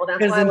 Well,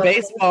 because in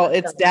baseball,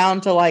 it's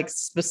down to like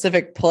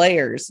specific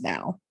players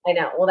now. I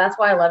know. Well, that's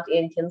why I loved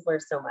Ian Kinsler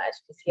so much.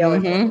 Because he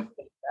always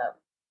up.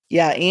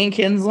 Yeah, Ian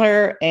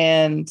Kinsler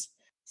and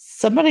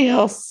somebody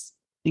else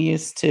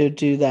used to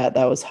do that.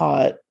 That was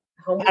hot.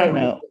 I don't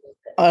know.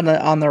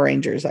 On the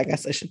Rangers, I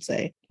guess I should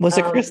say. Was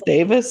it Chris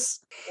Davis?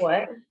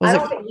 What?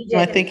 Am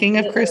I thinking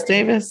of Chris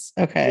Davis?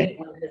 Okay.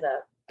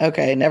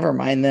 Okay, never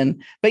mind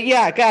then. But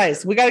yeah,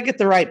 guys, we got to get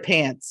the right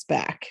pants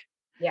back.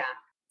 Yeah.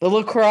 The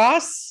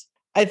lacrosse,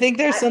 I think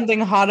there's something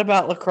hot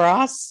about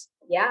lacrosse.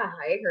 Yeah,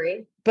 I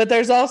agree. But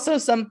there's also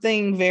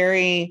something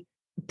very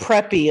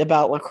preppy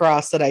about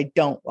lacrosse that I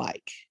don't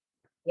like.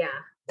 Yeah.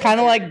 Kind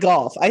of like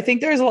golf. I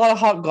think there's a lot of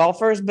hot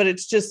golfers, but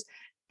it's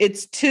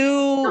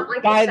too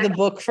like by the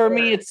book for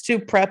me. It's too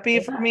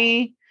preppy for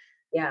me.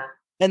 Yeah.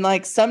 And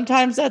like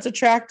sometimes that's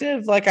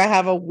attractive. Like I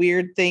have a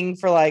weird thing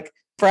for like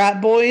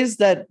frat boys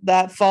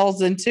that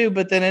falls into,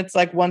 but then it's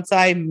like once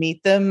I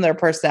meet them, their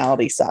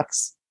personality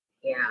sucks.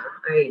 Yeah,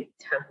 I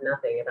have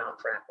nothing about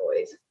frat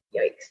boys.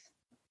 Yikes.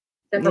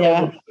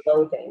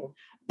 Loathing.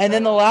 And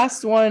then the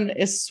last one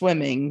is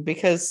swimming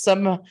because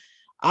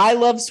I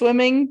love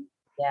swimming.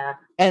 Yeah.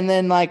 And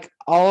then like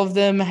all of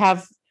them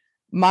have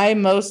my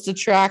most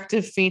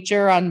attractive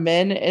feature on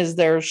men is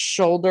their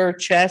shoulder,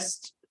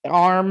 chest,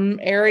 arm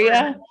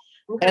area.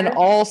 Okay. And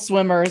all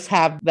swimmers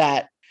have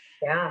that.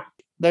 Yeah.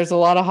 There's a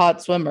lot of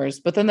hot swimmers,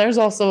 but then there's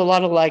also a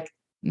lot of like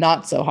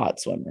not so hot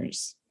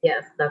swimmers.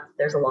 Yes,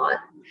 there's a lot.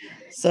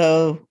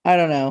 So I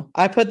don't know.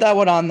 I put that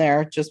one on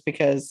there just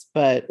because,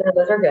 but no,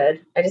 those are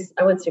good.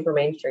 I went super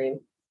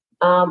mainstream.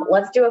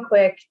 Let's do a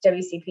quick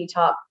WCP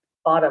top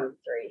bottom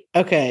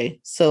 3. Okay.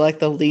 So like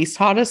the least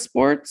hottest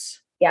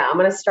sports. Yeah. I'm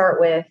going to start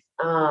with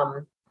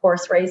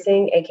horse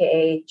racing,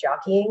 AKA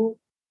jockeying.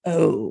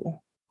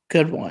 Oh,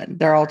 good one.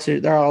 They're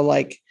all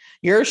like,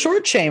 you're a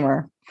short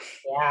shamer.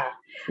 Yeah.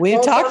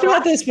 We've talked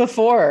about this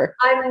before.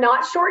 I'm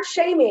not short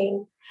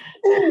shaming,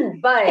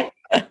 but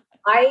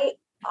I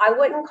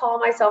wouldn't call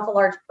myself a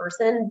large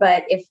person,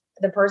 but if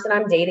the person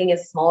I'm dating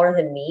is smaller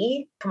than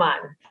me, come on,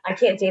 I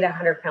can't date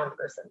 100-pound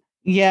person.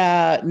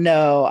 Yeah,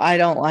 no, I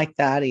don't like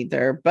that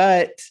either,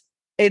 but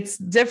it's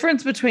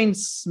difference between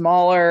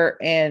smaller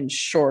and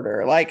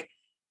shorter. Like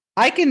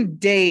I can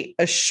date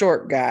a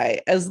short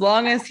guy as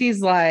long as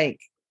he's like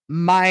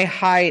my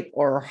height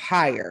or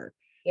higher.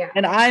 Yeah.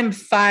 And I'm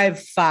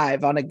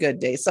 5'5" on a good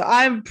day. So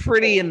I'm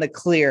pretty in the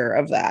clear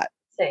of that.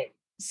 Same.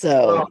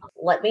 So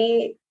let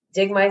me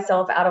dig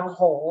myself out of a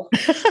hole.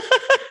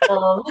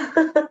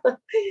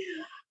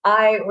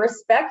 I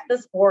respect the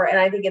sport and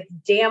I think it's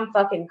damn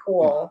fucking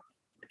cool.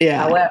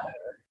 Yeah. However,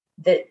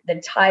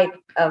 the type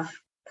of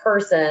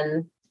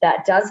person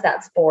that does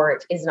that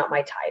sport is not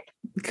my type.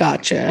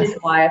 Gotcha. Which is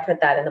why I put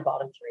that in the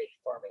bottom 3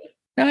 for me.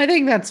 No, I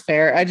think that's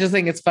fair. I just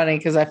think it's funny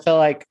because I feel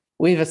like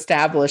we've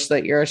established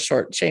that you're a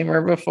short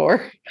shamer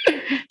before.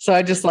 So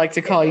I just like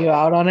to call you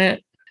out on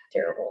it.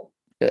 Terrible.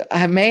 It's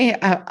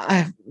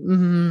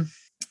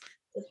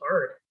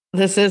hard.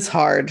 This is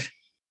hard.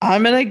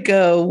 I'm going to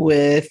go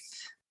with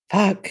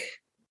fuck.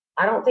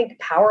 I don't think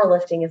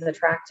powerlifting is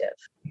attractive.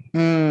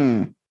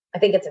 I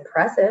think it's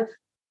impressive.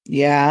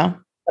 Yeah.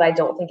 But I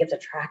don't think it's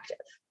attractive.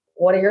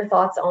 What are your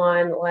thoughts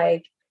on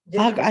like?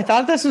 Fuck, I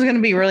thought this was going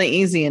to be really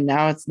easy and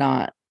now it's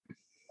not.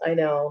 I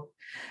know.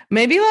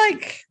 Maybe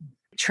like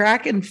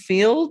track and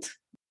field,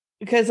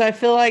 because I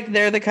feel like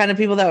they're the kind of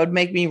people that would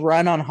make me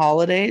run on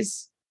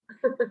holidays.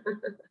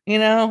 You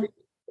know,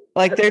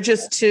 like they're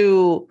just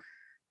too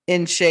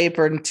in shape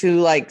or too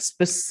like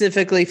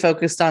specifically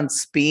focused on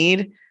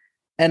speed.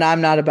 And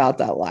I'm not about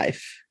that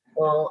life.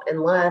 Well,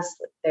 unless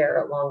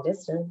they're long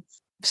distance.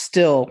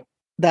 Still,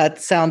 that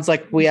sounds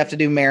like we have to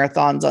do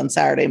marathons on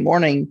Saturday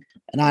morning,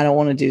 and I don't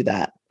want to do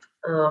that.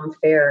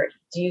 Fair.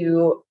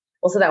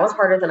 So that was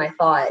harder than I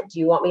thought. Do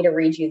you want me to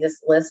read you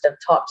this list of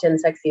top 10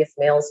 sexiest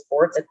male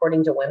sports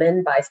according to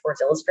women by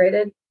Sports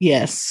Illustrated?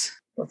 Yes.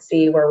 Let's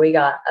see where we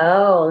got.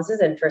 Oh, this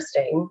is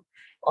interesting.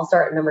 I'll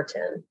start at number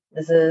 10.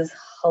 This is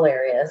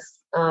hilarious.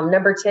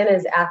 Number 10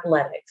 is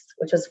athletics,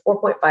 which is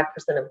 4.5%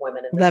 of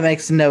women. That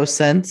makes no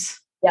sense.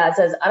 Yeah, it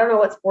says, I don't know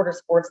what sport or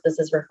sports this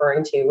is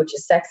referring to, which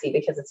is sexy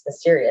because it's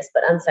mysterious,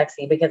 but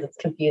unsexy because it's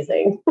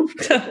confusing.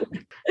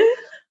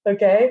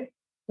 Okay.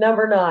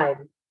 Number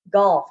 9,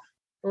 golf.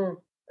 I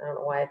don't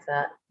know why it's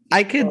that.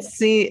 I could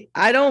see,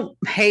 I don't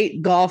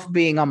hate golf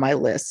being on my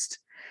list,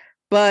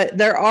 but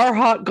there are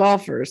hot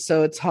golfers,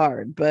 so it's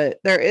hard. But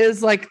there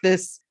is like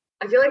this.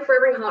 I feel like for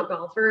every hot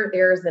golfer,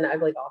 there's an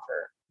ugly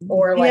golfer.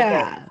 Or like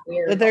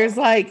but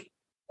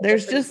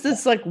there's just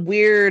this like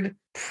weird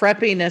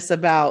preppiness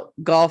about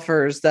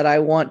golfers that I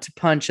want to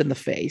punch in the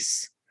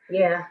face.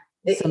 Yeah.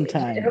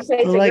 Sometimes.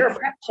 Okay, so you're a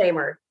prep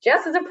shamer.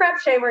 Jess is a prep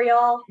shamer,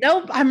 y'all.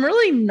 Nope, I'm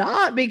really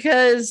not,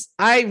 because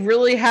I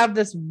really have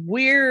this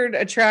weird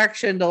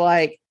attraction to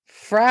like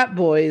frat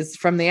boys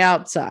from the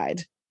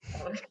outside.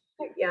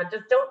 Yeah,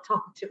 just don't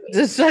talk to me.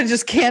 I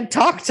just can't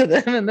talk to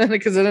them, and then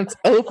because then it's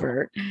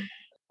over.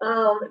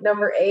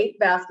 Number 8,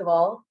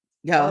 basketball.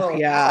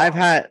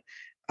 Yeah,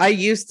 I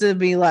used to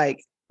be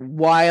like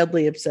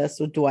wildly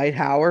obsessed with Dwight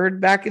Howard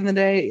back in the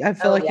day. I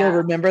feel you'll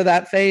remember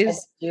that phase.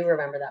 I do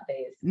remember that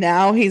phase.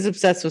 Now he's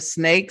obsessed with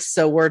snakes,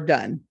 so we're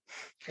done.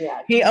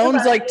 Yeah. He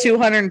owns like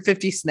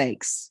 250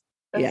 snakes.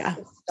 Yeah.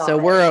 So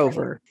we're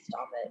over.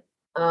 Stop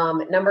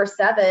it. Number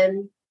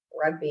 7,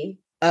 rugby.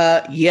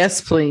 Yes,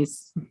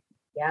 please.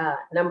 Yeah.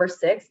 Number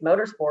 6,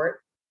 motorsport.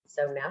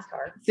 So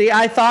NASCAR. See,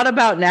 I thought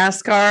about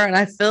NASCAR and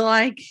I feel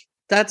like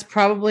that's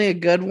probably a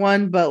good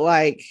one, but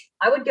like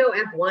I would go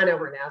F1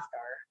 over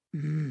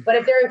NASCAR. But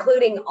if they're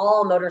including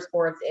all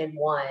motorsports in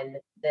one,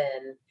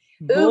 then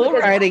bull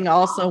riding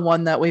also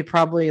one that we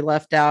probably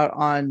left out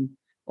on,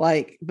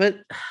 like, but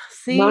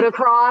see,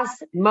 motocross.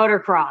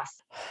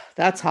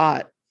 That's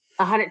hot.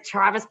 100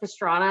 Travis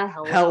Pastrana.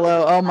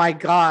 Hello. Oh my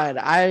God.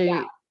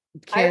 I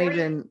can't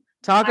even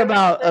talk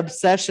about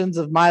obsessions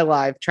of my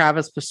life.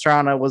 Travis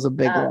Pastrana was a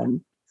big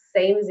one.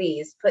 Same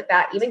Z's. Put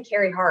that, even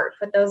Carey Hart,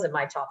 put those in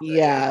my top 3.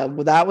 Yeah,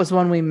 well, that was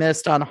one we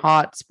missed on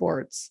hot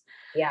sports.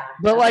 Yeah.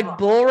 But like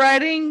bull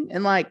riding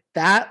and like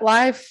that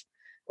life,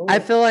 I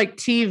feel like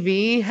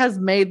TV has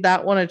made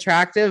that one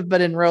attractive, but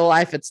in real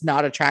life, it's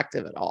not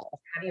attractive at all.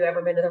 Have you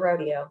ever been to the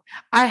rodeo?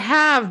 I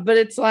have, but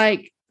it's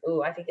like,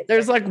 I think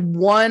there's like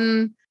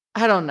one,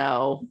 I don't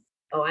know.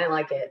 Oh, I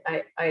like it.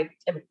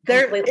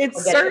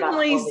 It's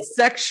certainly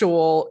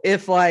sexual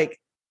if like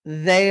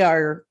they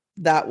are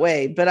that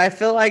way, but I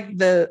feel like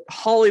the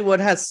Hollywood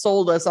has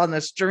sold us on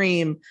this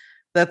dream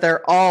that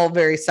they're all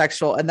very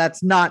sexual, and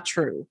that's not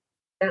true.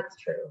 That's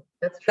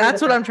true.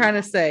 That's what I'm trying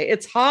to say.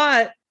 It's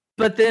hot,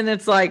 but then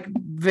it's like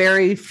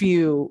very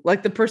few,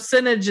 like the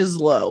percentage is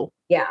low.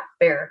 Yeah,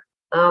 fair.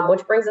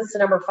 Which brings us to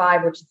number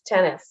 5, which is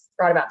tennis.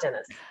 Forgot about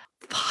tennis.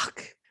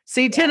 Fuck.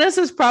 See, tennis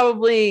is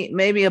probably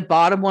maybe a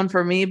bottom one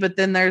for me, but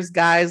then there's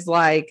guys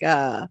like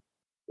Nadal,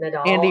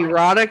 Andy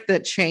Roddick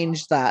that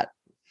changed that.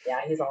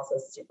 Yeah, he's also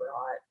super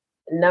hot.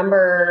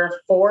 Number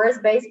 4 is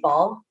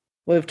baseball.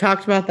 We've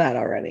talked about that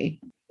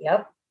already.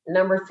 Yep.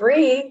 Number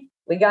 3,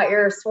 we got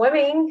your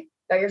swimming.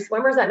 Got your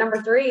swimmers at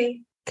number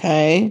 3.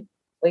 Okay.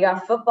 We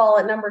got football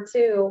at number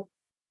 2.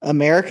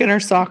 American or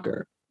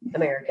soccer?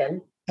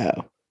 American.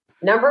 Oh.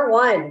 Number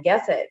 1,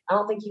 guess it. I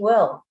don't think you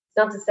will.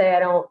 It's not to say I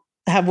don't.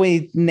 Have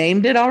we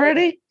named it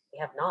already? We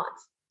have not.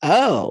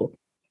 Oh.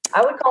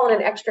 I would call it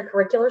an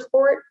extracurricular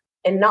sport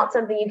and not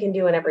something you can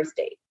do in every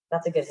state.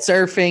 That's a good one.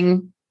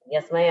 Surfing.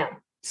 Yes, ma'am.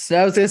 So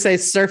I was going to say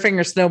surfing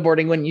or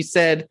snowboarding when you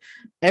said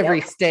every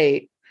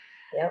state.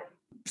 Yep.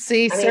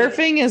 See,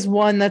 surfing is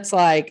one that's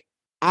like,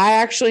 I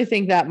actually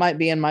think that might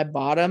be in my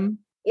bottom.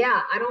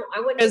 Yeah, I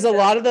wouldn't. Because a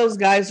lot of those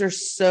guys are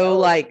so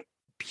like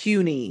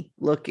puny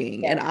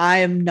looking, and I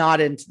am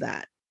not into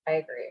that. I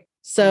agree.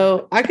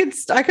 So I could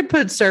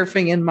put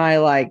surfing in my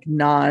like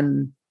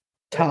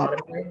non-top,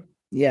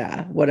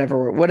 yeah,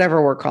 whatever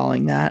we're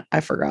calling that. I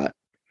forgot.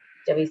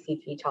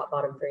 WCP top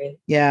bottom free.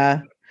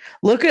 Yeah,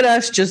 look at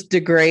us just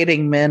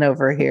degrading men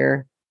over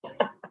here.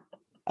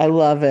 I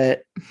love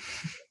it.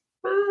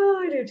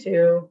 Oh, I do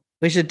too.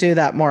 We should do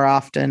that more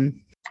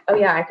often. Oh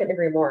yeah, I couldn't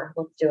agree more.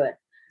 Let's do it.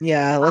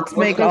 Yeah, let's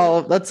make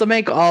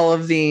all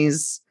of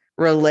these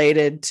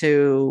related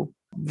to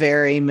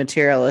very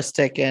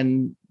materialistic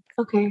and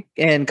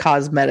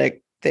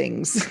cosmetic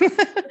things.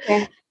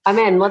 Okay. I'm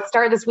in. Let's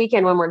start this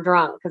weekend when we're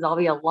drunk because I'll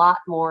be a lot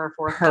more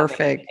forthcoming.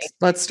 Perfect.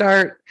 Let's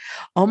start.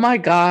 Oh my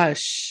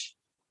gosh.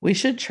 We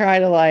should try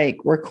to like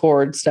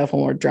record stuff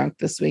when we're drunk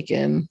this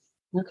weekend.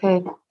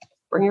 Okay.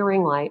 Bring your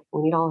ring light.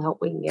 We need all the help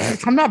we can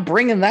get. I'm not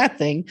bringing that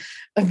thing.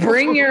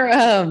 Bring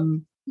your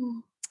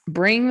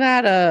bring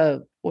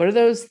that what are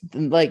those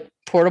like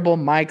portable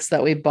mics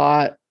that we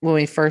bought when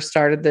we first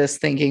started this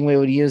thinking we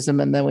would use them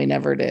and then we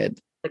never did.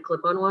 The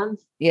clip-on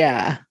ones?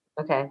 Yeah.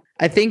 Okay.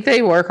 I think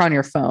they work on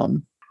your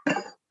phone.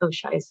 Oh,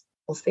 shice.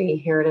 We'll see.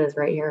 Here it is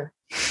right here.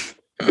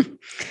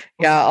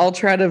 Yeah, I'll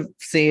try to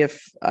see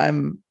if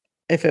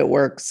it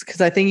works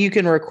because I think you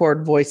can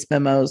record voice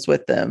memos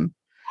with them.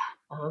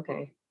 Oh,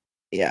 okay.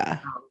 Yeah.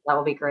 That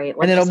will be great.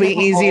 And it'll be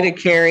easy to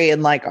carry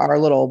in like our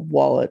little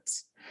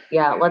wallets.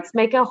 Yeah, let's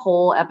make a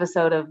whole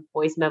episode of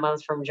voice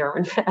memos from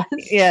German Fest.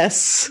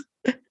 Yes.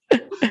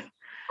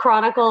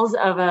 Chronicles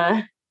of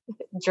a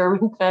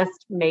German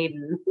Fest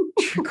maiden.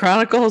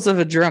 Chronicles of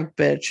a drunk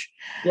bitch.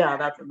 Yeah,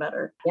 that's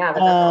better.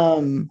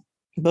 Yeah.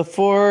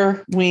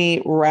 Before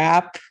we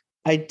wrap,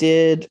 God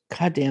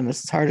damn,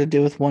 this is hard to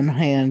do with one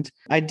hand.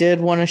 I did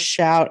want to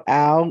shout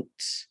out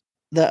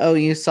the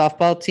OU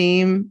softball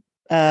team.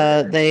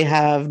 They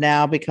have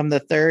now become the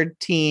third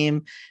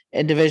team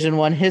in Division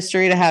I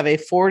history to have a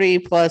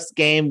 40+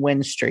 game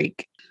win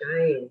streak.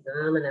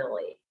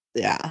 Phenomenally.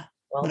 Yeah,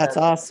 well, that's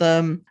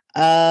awesome.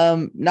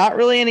 Not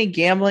really any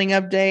gambling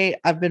update.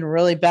 I've been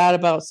really bad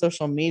about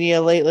social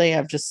media lately.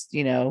 I've just,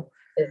 busy,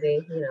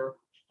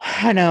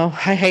 I know.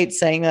 I hate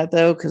saying that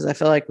though, because I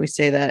feel like we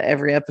say that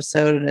every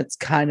episode and it's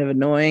kind of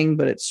annoying,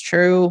 but it's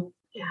true.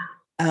 Yeah.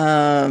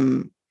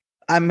 I'm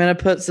going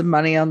to put some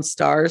money on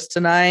Stars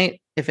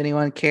tonight. If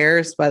anyone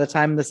cares, by the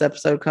time this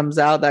episode comes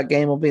out, that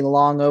game will be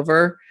long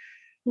over.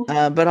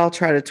 But I'll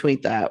try to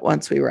tweet that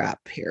once we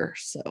wrap here.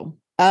 So,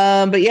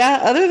 but yeah,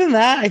 other than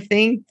that, I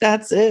think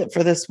that's it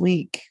for this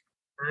week.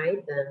 All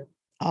right, then.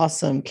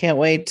 Awesome. Can't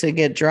wait to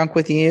get drunk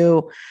with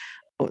you.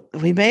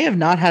 We may have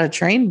not had a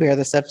train beer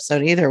this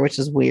episode either, which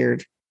is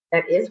weird.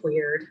 That is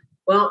weird.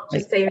 Well,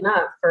 just saving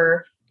up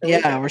for the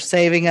weekend. We're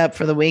saving up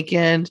for the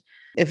weekend.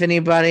 If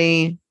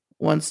anybody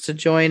wants to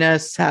join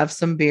us, have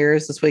some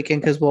beers this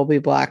weekend because we'll be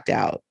blacked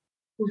out.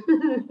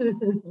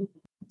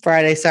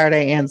 Friday,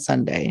 Saturday, and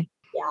Sunday.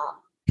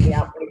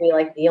 Yeah, we'll be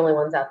like the only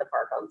ones at the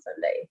park on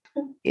Sunday.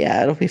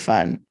 Yeah, it'll be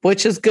fun,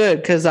 which is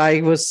good because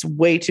I was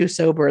way too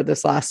sober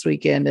this last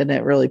weekend and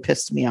it really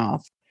pissed me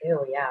off.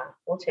 Oh yeah,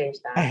 we'll change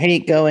that. I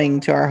hate going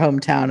to our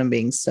hometown and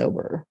being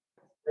sober.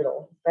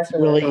 That's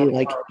really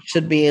like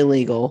should be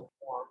illegal.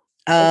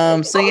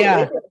 Yeah. So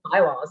yeah,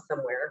 bylaws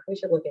somewhere. We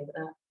should look into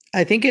that.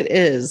 I think it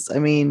is. I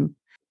mean,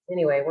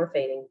 anyway, we're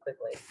fading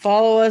quickly.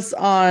 Follow us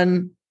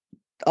on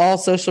all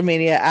social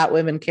media at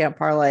Women Can't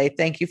Parlay.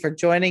 Thank you for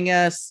joining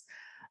us.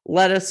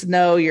 Let us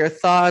know your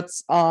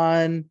thoughts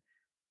on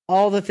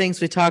all the things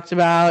we talked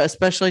about,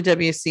 especially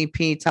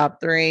WCP top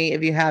 3.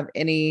 If you have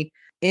any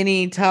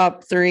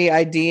top 3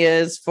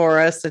 ideas for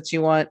us that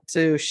you want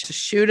to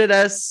shoot at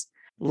us,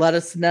 let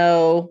us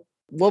know.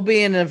 We'll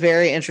be in a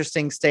very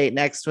interesting state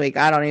next week.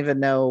 I don't even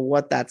know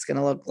what that's going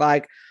to look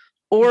like.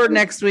 Or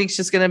next week's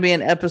just going to be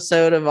an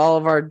episode of all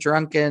of our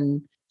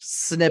drunken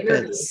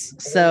snippets.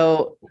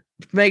 So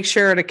make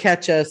sure to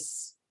catch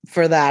us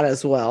for that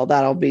as well.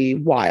 That'll be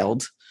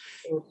wild.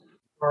 I'm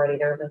already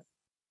nervous.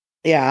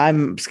 Yeah,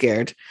 I'm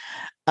scared.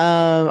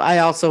 I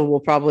also will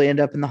probably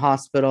end up in the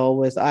hospital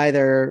with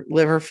either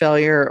liver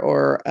failure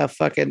or a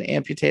fucking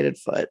amputated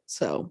foot.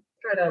 So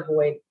try to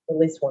avoid at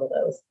least one of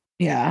those.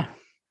 Yeah.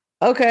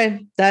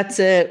 Okay. That's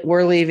it.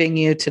 We're leaving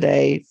you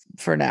today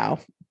for now.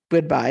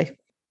 Goodbye.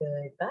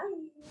 Goodbye.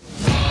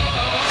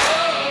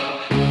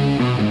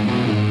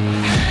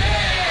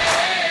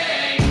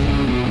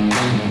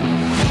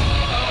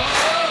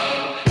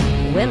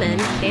 Women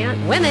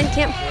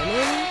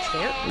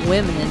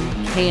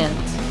can't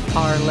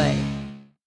parlay.